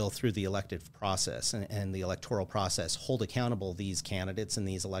actually will, through the elective process and the electoral process, hold accountable these candidates and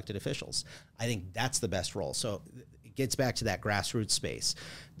these elected officials. I think that's the best role. So it gets back to that grassroots space.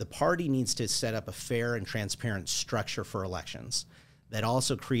 The party needs to set up a fair and transparent structure for elections that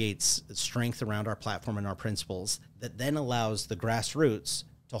also creates strength around our platform and our principles that then allows the grassroots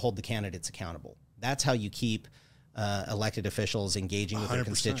to hold the candidates accountable. That's how you keep elected officials engaging with their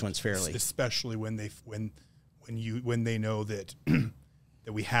constituents fairly, especially when they know that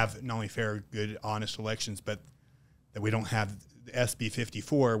that we have not only fair, good, honest elections, but that we don't have the SB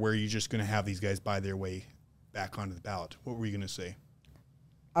 54 where you're just going to have these guys buy their way back onto the ballot. What were you going to say?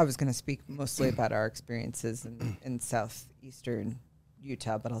 I was going to speak mostly about our experiences in southeastern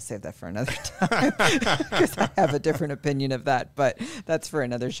Utah, but I'll save that for another time because I have a different opinion of that, but that's for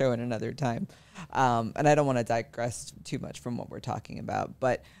another show and another time. And I don't want to digress too much from what we're talking about,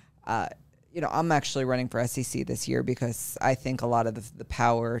 but I'm actually running for SEC this year because I think a lot of the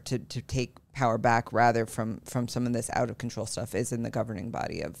power to take power back rather from some of this out of control stuff is in the governing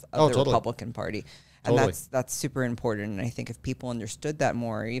body of the totally. Republican Party. And that's super important. And I think if people understood that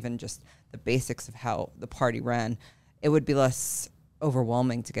more, or even just the basics of how the party ran, it would be less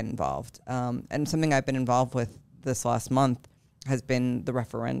overwhelming to get involved. And something I've been involved with this last month has been the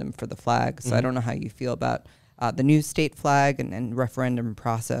referendum for the flag. So I don't know how you feel about the new state flag and referendum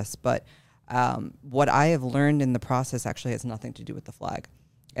process, but what I have learned in the process actually has nothing to do with the flag.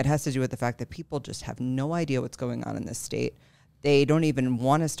 It has to do with the fact that people just have no idea what's going on in this state. They don't even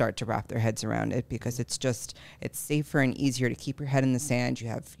want to start to wrap their heads around it because it's safer and easier to keep your head in the sand. You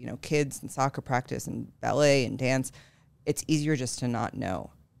have, kids and soccer practice and ballet and dance. It's easier just to not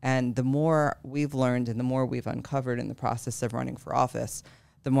know. And the more we've learned and the more we've uncovered in the process of running for office,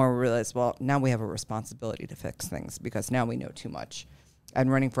 the more we realize, well, now we have a responsibility to fix things because now we know too much.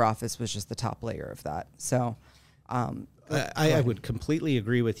 And running for office was just the top layer of that. So I would completely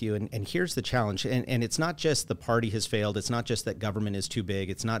agree with you. And here's the challenge. And it's not just the party has failed. It's not just that government is too big.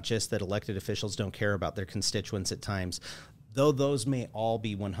 It's not just that elected officials don't care about their constituents at times, though those may all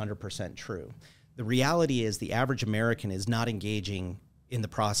be 100% true. The reality is the average American is not engaging in the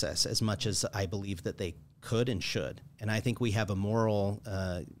process as much as I believe that they could and should. And I think we have a moral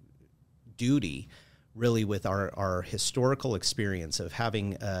duty really with our historical experience of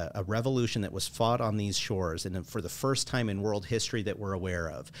having a revolution that was fought on these shores, and for the first time in world history that we're aware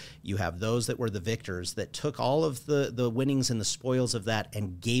of, you have those that were the victors that took all of the winnings and the spoils of that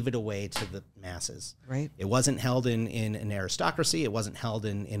and gave it away to the masses. Right. It wasn't held in an aristocracy. It wasn't held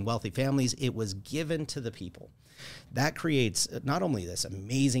in wealthy families. It was given to the people. That creates not only this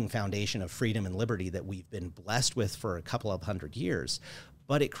amazing foundation of freedom and liberty that we've been blessed with for a couple of hundred years,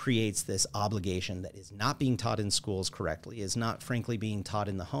 but it creates this obligation that is not being taught in schools correctly, is not frankly being taught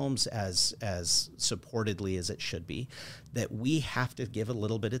in the homes as supportedly as it should be, that we have to give a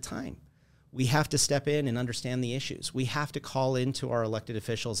little bit of time. We have to step in and understand the issues. We have to call into our elected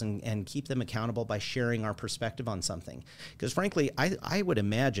officials and keep them accountable by sharing our perspective on something. Because frankly, I would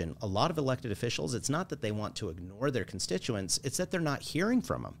imagine a lot of elected officials, it's not that they want to ignore their constituents, it's that they're not hearing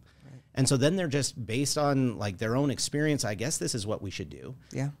from them. And so then they're just based on like their own experience. I guess this is what we should do.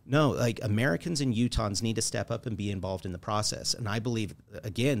 Yeah. No, like Americans and Utahns need to step up and be involved in the process. And I believe,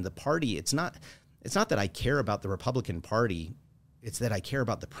 again, the party, it's not that I care about the Republican Party. It's that I care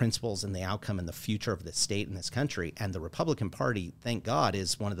about the principles and the outcome and the future of this state and this country. And the Republican Party, thank God,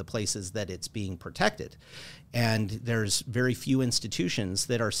 is one of the places that it's being protected. And there's very few institutions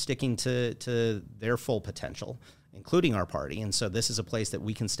that are sticking to their full potential, including our party. And so this is a place that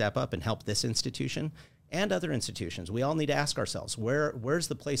we can step up and help this institution and other institutions. We all need to ask ourselves, where's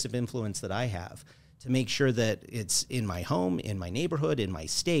the place of influence that I have to make sure that it's in my home, in my neighborhood, in my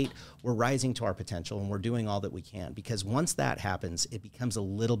state, we're rising to our potential and we're doing all that we can. Because once that happens, it becomes a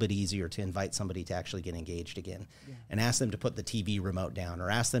little bit easier to invite somebody to actually get engaged again and ask them to put the TV remote down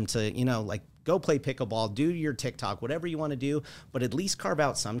or ask them to, like go play pickleball, do your TikTok, whatever you want to do, but at least carve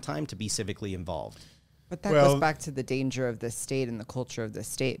out some time to be civically involved. But that goes back to the danger of the state and the culture of the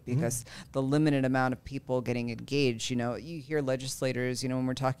state, because the limited amount of people getting engaged, you hear legislators, when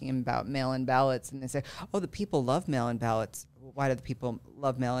we're talking about mail-in ballots, and they say, oh, the people love mail-in ballots. Why do the people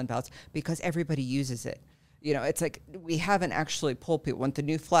love mail-in ballots? Because everybody uses it. It's like we haven't actually polled people. Want the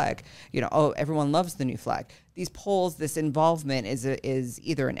new flag? Oh, everyone loves the new flag. These polls, this involvement is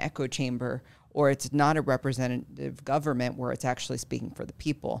either an echo chamber or it's not a representative government where it's actually speaking for the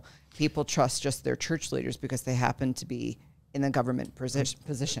people. People trust just their church leaders because they happen to be in the government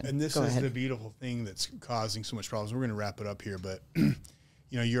position. And this is the beautiful thing that's causing so much problems. We're going to wrap it up here, but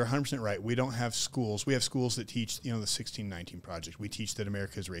you're 100% right. We don't have schools. We have schools that teach, the 1619 Project. We teach that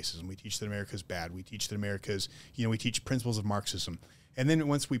America is racism. We teach that America is bad. We teach that America is, we teach principles of Marxism. And then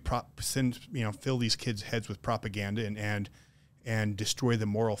once we fill these kids' heads with propaganda and destroy the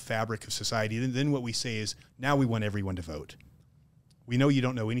moral fabric of society, then what we say is, now we want everyone to vote. We know you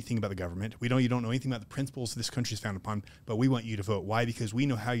don't know anything about the government. We know you don't know anything about the principles this country is founded upon, but we want you to vote. Why? Because we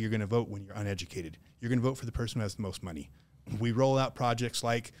know how you're going to vote when you're uneducated. You're going to vote for the person who has the most money. We roll out projects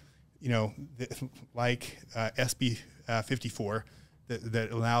like, SB 54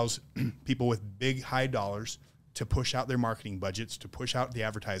 that allows people with big, high dollars to push out their marketing budgets, to push out the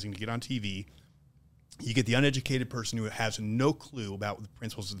advertising, to get on TV. You get the uneducated person who has no clue about the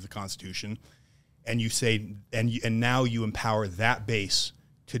principles of the Constitution, and you say, and now you empower that base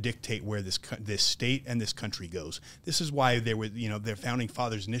to dictate where this state and this country goes. This is why their founding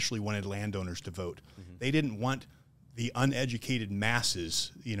fathers initially wanted landowners to vote. Mm-hmm. They didn't want the uneducated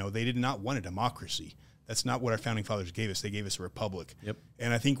masses. They did not want a democracy. That's not what our founding fathers gave us. They gave us a republic. Yep.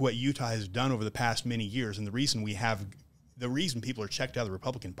 And I think what Utah has done over the past many years, and the reason people are checked out of the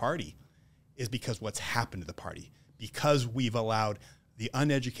Republican Party is because what's happened to the party. Because we've allowed the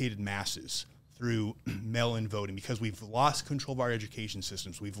uneducated masses through mail-in voting, because we've lost control of our education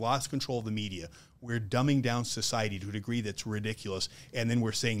systems, we've lost control of the media, we're dumbing down society to a degree that's ridiculous, and then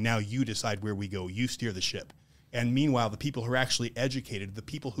we're saying, now you decide where we go, you steer the ship. And meanwhile, the people who are actually educated, the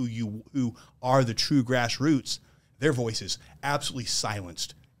people who are the true grassroots, their voice is absolutely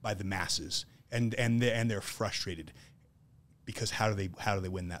silenced by the masses, and they're frustrated. Because how do they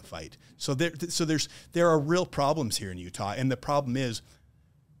win that fight? So there are real problems here in Utah, and the problem is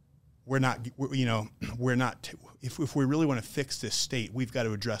if we really want to fix this state, we've got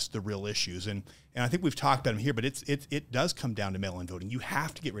to address the real issues, and I think we've talked about them here, but it does come down to mail-in voting. You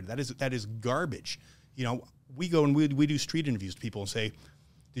have to get rid of that. That is garbage. We go and we do street interviews with people and say,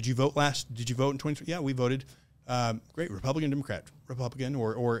 did you vote in 2020? Yeah, we voted. Great, Republican, Democrat, Republican,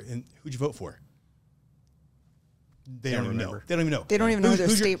 or who'd you vote for? They don't even know. They don't even know. They don't even know who their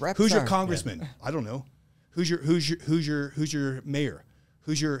state reps Who's your are. congressman? I don't know. Who's your mayor?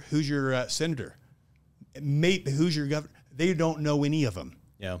 Who's your senator? Who's your governor? They don't know any of them.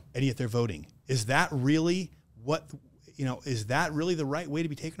 Yeah. And yet they're voting. Is that really is that really the right way to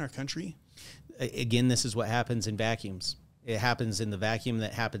be taking our country? Again, this is what happens in vacuums. It happens in the vacuum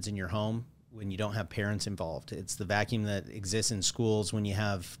that happens in your home when you don't have parents involved. It's the vacuum that exists in schools when you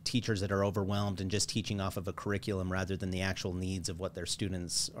have teachers that are overwhelmed and just teaching off of a curriculum rather than the actual needs of what their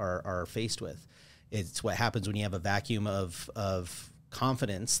students are faced with. It's what happens when you have a vacuum of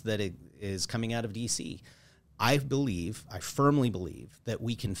confidence that it is coming out of D.C. I firmly believe that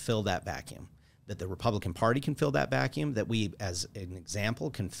we can fill that vacuum, that the Republican Party can fill that vacuum, that we, as an example,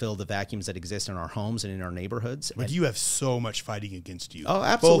 can fill the vacuums that exist in our homes and in our neighborhoods. But you have so much fighting against you. Oh,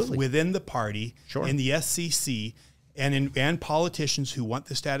 absolutely. Both within the party, sure, in the SCC, and politicians who want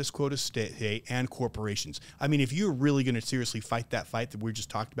the status quo to stay, and corporations. I mean, if you're really going to seriously fight that fight that we just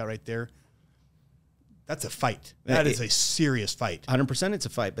talked about right there, that's a fight. That is a serious fight. 100% it's a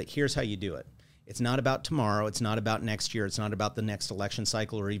fight, but here's how you do it. It's not about tomorrow. It's not about next year. It's not about the next election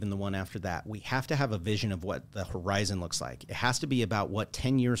cycle or even the one after that. We have to have a vision of what the horizon looks like. It has to be about what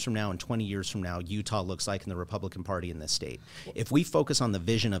 10 years from now and 20 years from now Utah looks like in the Republican Party in this state. If we focus on the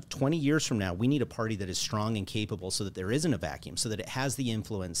vision of 20 years from now, we need a party that is strong and capable so that there isn't a vacuum, so that it has the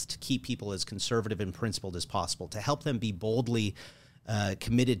influence to keep people as conservative and principled as possible, to help them be boldly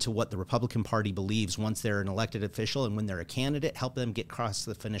committed to what the Republican Party believes once they're an elected official, and when they're a candidate, help them get across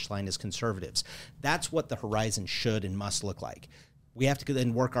the finish line as conservatives. That's what the horizon should and must look like. We have to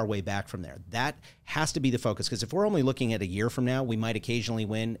then work our way back from there. That has to be the focus, because if we're only looking at a year from now, we might occasionally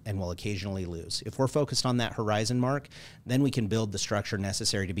win and we'll occasionally lose. If we're focused on that horizon mark, then we can build the structure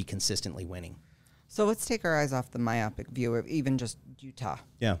necessary to be consistently winning. So let's take our eyes off the myopic view of even just Utah.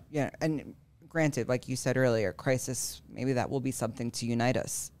 Yeah. Yeah, and granted, like you said earlier, crisis, maybe that will be something to unite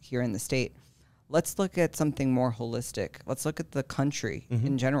us here in the state. Let's look at something more holistic. Let's look at the country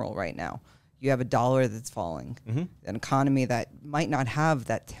in general right now. You have a dollar that's falling, an economy that might not have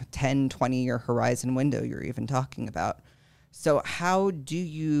that 10, 20-year horizon window you're even talking about. So how do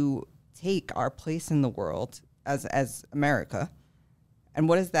you take our place in the world as America, and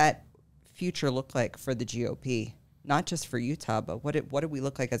what does that future look like for the GOP? Not just for Utah, but what do we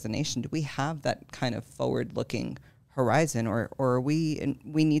look like as a nation? Do we have that kind of forward-looking horizon, or we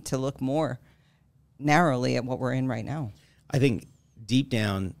need to look more narrowly at what we're in right now? I think deep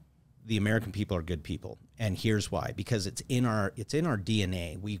down, the American people are good people, and here's why: because it's in our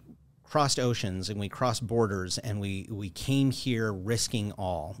DNA. We crossed oceans and we crossed borders, and we came here risking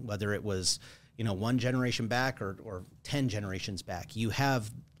all, whether it was one generation back or 10 generations back. You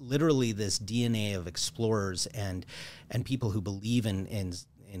have literally this DNA of explorers and people who believe in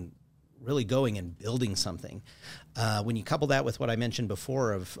really going and building something. When you couple that with what I mentioned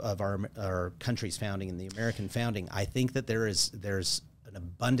before of our country's founding and the American founding, I think that there's an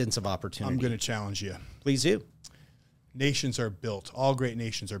abundance of opportunity. I'm going to challenge you. Please do. Nations are built. All great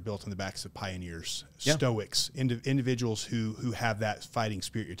nations are built on the backs of pioneers, stoics, individuals who have that fighting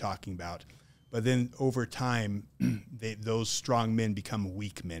spirit you're talking about. But then over time, those strong men become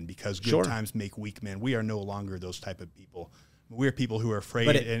weak men because good times make weak men. We are no longer those type of people. We're people who are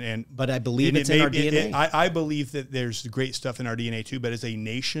afraid. But I believe it's in our DNA. I believe that there's great stuff in our DNA too. But as a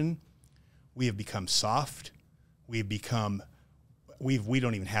nation, we have become soft. We don't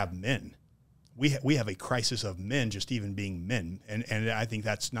even have men. We have a crisis of men just even being men. And I think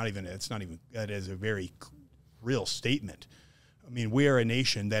that is a very real statement. I mean, we are a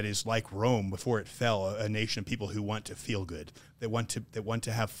nation that is like Rome before it fell, a nation of people who want to feel good, that want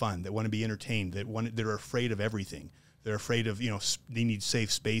to have fun, that want to be entertained, that are afraid of everything. They're afraid of, they need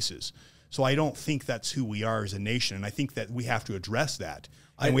safe spaces. So I don't think that's who we are as a nation, and I think that we have to address that.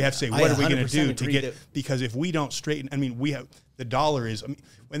 And we have to say, what are we going to do to get, because if we don't straighten, we have, the dollar is,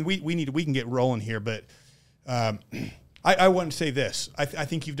 and we can get rolling here, but I want to say this. I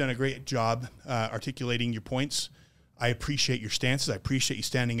think you've done a great job articulating your points. I appreciate your stances. I appreciate you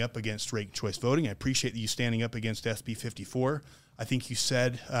standing up against ranked choice voting. I appreciate you standing up against SB 54. I think you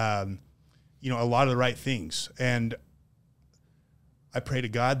said, a lot of the right things. And I pray to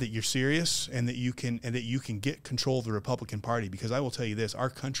God that you're serious and that you can get control of the Republican Party, because I will tell you this: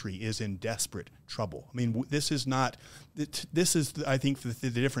 our country is in desperate trouble. I mean, this is, I think, the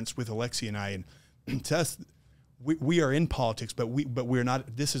difference with Alexi and I. And to us, we are in politics, but we're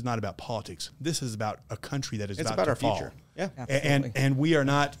not. This is not about politics. This is about a country that is about our fall. future. Yeah, and we are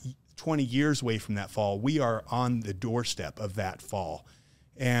not 20 years away from that fall. We are on the doorstep of that fall,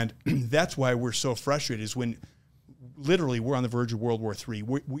 and that's why we're so frustrated. Is when literally we're on the verge of World War III.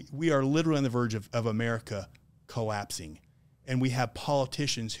 We are literally on the verge of America collapsing. And we have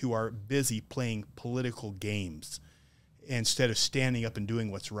politicians who are busy playing political games instead of standing up and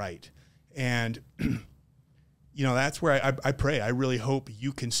doing what's right. And, you know, that's where I pray. I really hope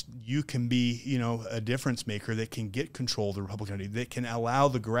you can be, you know, a difference maker that can get control of the Republican Party, that can allow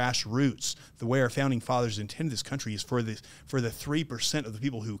the grassroots. The way our founding fathers intended this country is for the 3% of the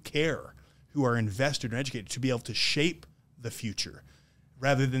people who care, who are invested and educated, to be able to shape the future,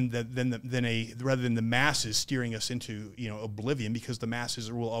 rather than the masses steering us into, you know, oblivion, because the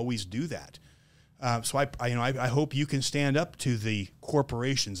masses will always do that. So I hope you can stand up to the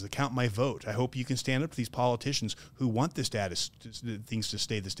corporations that count my vote. I hope you can stand up to these politicians who want the status, things to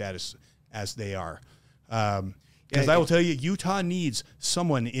stay the status as they are. Because I will tell you, Utah needs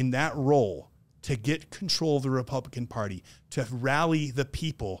someone in that role to get control of the Republican Party, to rally the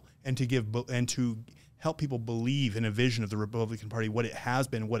people, and to help people believe in a vision of the Republican Party, what it has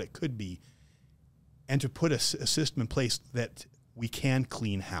been, what it could be, and to put a system in place that we can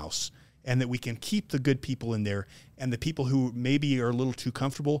clean house, and that we can keep the good people in there, and the people who maybe are a little too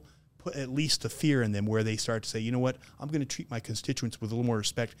comfortable, put at least the fear in them where they start to say, you know what, I'm going to treat my constituents with a little more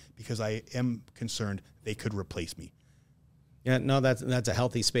respect because I am concerned they could replace me. Yeah, no, that's a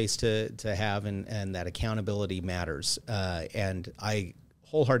healthy space to have, and that accountability matters. And I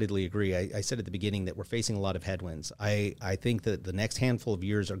wholeheartedly agree. I said at the beginning that we're facing a lot of headwinds. I think that the next handful of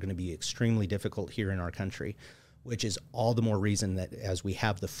years are going to be extremely difficult here in our country, which is all the more reason that as we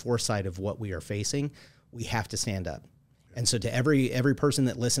have the foresight of what we are facing, we have to stand up. And so to every person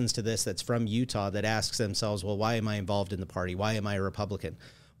that listens to this that's from Utah that asks themselves, well, why am I involved in the party? Why am I a Republican?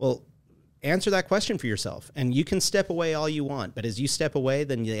 Well, answer that question for yourself. And you can step away all you want, but as you step away,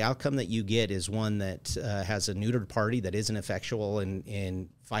 then the outcome that you get is one that has a neutered party that isn't effectual in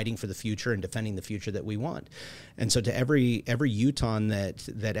fighting for the future and defending the future that we want. And so to every Utahn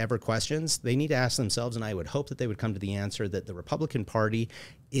that ever questions, they need to ask themselves, and I would hope that they would come to the answer that the Republican Party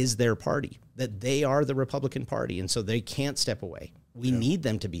is their party, that they are the Republican Party, and so they can't step away. We need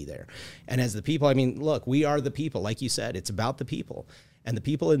them to be there. And as the people, I mean, look, we are the people. Like you said, it's about the people. And the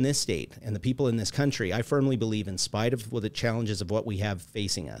people in this state and the people in this country, I firmly believe, in spite of the challenges of what we have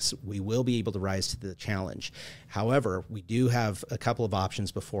facing us, we will be able to rise to the challenge. However, we do have a couple of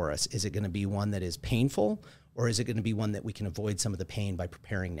options before us. Is it going to be one that is painful, or is it going to be one that we can avoid some of the pain by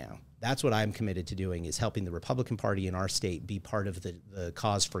preparing now? That's what I'm committed to doing, is helping the Republican Party in our state be part of the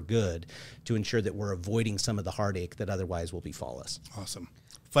cause for good, to ensure that we're avoiding some of the heartache that otherwise will befall us. Awesome.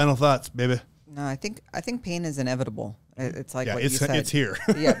 Final thoughts, baby. No, I think pain is inevitable. It's like what you said. It's here.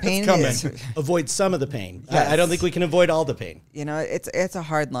 Yeah, pain is. Avoid some of the pain. Yes. I don't think we can avoid all the pain. You know, it's a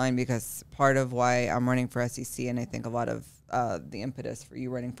hard line, because part of why I'm running for SEC, and I think a lot of the impetus for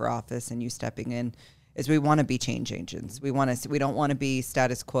you running for office and you stepping in, is we want to be change agents. We don't want to be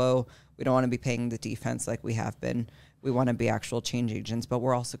status quo. We don't want to be paying the defense like we have been. We want to be actual change agents, but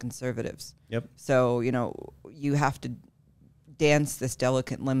we're also conservatives. Yep. So, you know, you have to dance this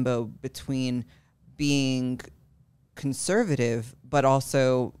delicate limbo between being conservative, but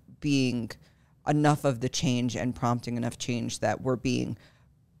also being enough of the change and prompting enough change that we're being,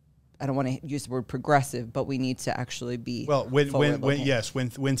 I don't want to use the word progressive, but we need to actually be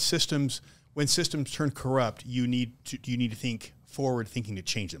when systems turn corrupt, you need to think forward thinking to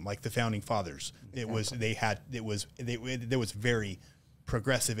change them, like the founding fathers. Exactly. It was very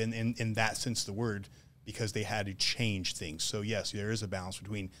progressive in that sense of the word, because they had to change things. So yes, there is a balance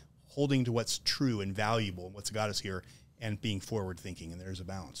between holding to what's true and valuable and what's got us here, and being forward thinking, and there's a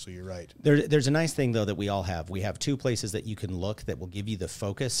balance. So you're right. There's a nice thing, though, that we all have. We have two places that you can look that will give you the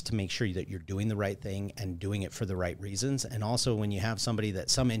focus to make sure that you're doing the right thing and doing it for the right reasons. And also, when you have somebody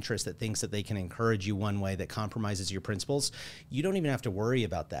some interest that thinks that they can encourage you one way that compromises your principles, you don't even have to worry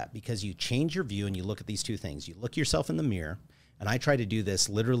about that, because you change your view and you look at these two things. You look yourself in the mirror. And I try to do this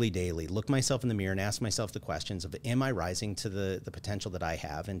literally daily, look myself in the mirror and ask myself the questions of, am I rising to the potential that I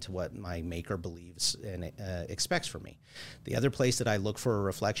have and to what my maker believes and expects from me? The other place that I look for a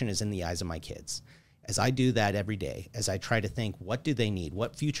reflection is in the eyes of my kids. As I do that every day, as I try to think, what do they need?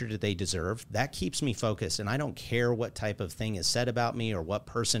 What future do they deserve? That keeps me focused. And I don't care what type of thing is said about me or what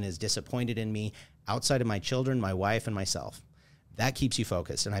person is disappointed in me outside of my children, my wife, and myself. That keeps you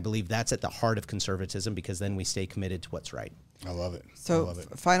focused. And I believe that's at the heart of conservatism, because then we stay committed to what's right. I love it. So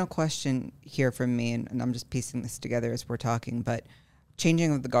final question here from me, and I'm just piecing this together as we're talking, but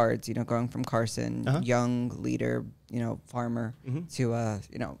changing of the guards, you know, going from Carson, young leader, you know, farmer, to,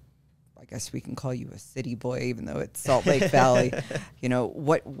 you know, I guess we can call you a city boy, even though it's Salt Lake Valley. You know,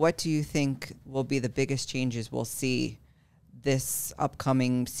 what do you think will be the biggest changes we'll see this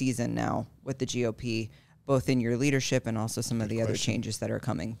upcoming season now with the GOP, both in your leadership and also some of the other changes that are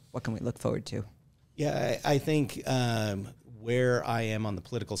coming? What can we look forward to? Yeah, I think where I am on the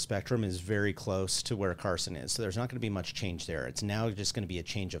political spectrum is very close to where Carson is. So there's not going to be much change there. It's now just going to be a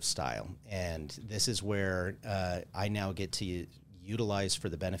change of style. And this is where I now get to utilize, for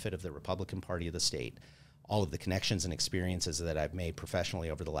the benefit of the Republican Party of the state, all of the connections and experiences that I've made professionally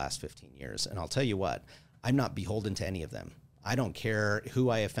over the last 15 years. And I'll tell you what, I'm not beholden to any of them. I don't care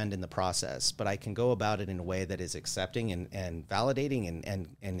who I offend in the process, but I can go about it in a way that is accepting and validating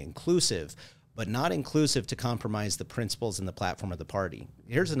and inclusive, but not inclusive to compromise the principles and the platform of the party.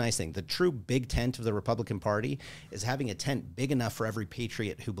 Here's the nice thing. The true big tent of the Republican Party is having a tent big enough for every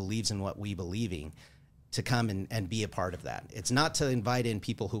patriot who believes in what we believe in to come and be a part of that. It's not to invite in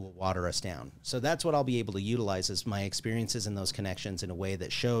people who will water us down. So that's what I'll be able to utilize, is my experiences and those connections in a way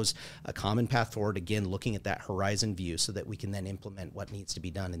that shows a common path forward, again, looking at that horizon view so that we can then implement what needs to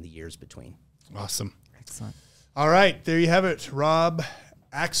be done in the years between. Awesome. Excellent. All right, there you have it. Rob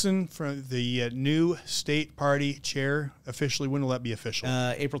Axson, from the new state party chair. Officially, when will that be official?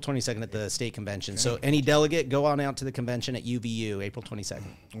 April 22nd at the state convention. Okay. So any delegate, go on out to the convention at UVU, April 22nd.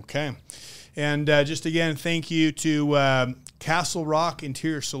 Okay. And just again, thank you to Castle Rock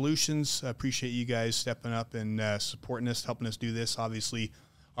Interior Solutions. I appreciate you guys stepping up and supporting us, helping us do this. Obviously,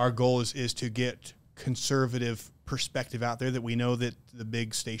 our goal is to get conservative perspective out there that we know that the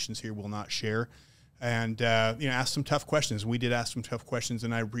big stations here will not share. And, ask some tough questions. We did ask some tough questions,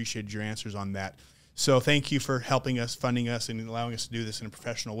 and I appreciated your answers on that. So thank you for helping us, funding us, and allowing us to do this in a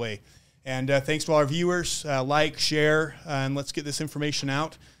professional way. And thanks to all our viewers. Like, share, and let's get this information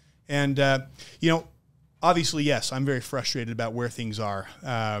out. And, obviously, yes, I'm very frustrated about where things are.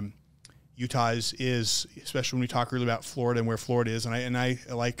 Utah is, especially when we talk earlier about Florida and where Florida is, and I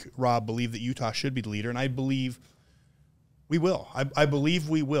like Rob, believe that Utah should be the leader, and I believe we will. I believe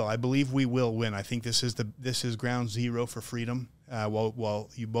we will. I believe we will win. I think this is ground zero for freedom. While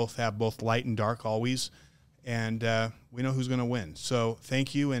you both have both light and dark always, and we know who's going to win. So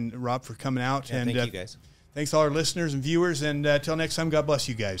thank you, and Rob, for coming out. Yeah, and thank you guys. Thanks to all our listeners and viewers. And till next time, God bless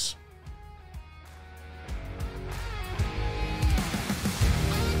you guys.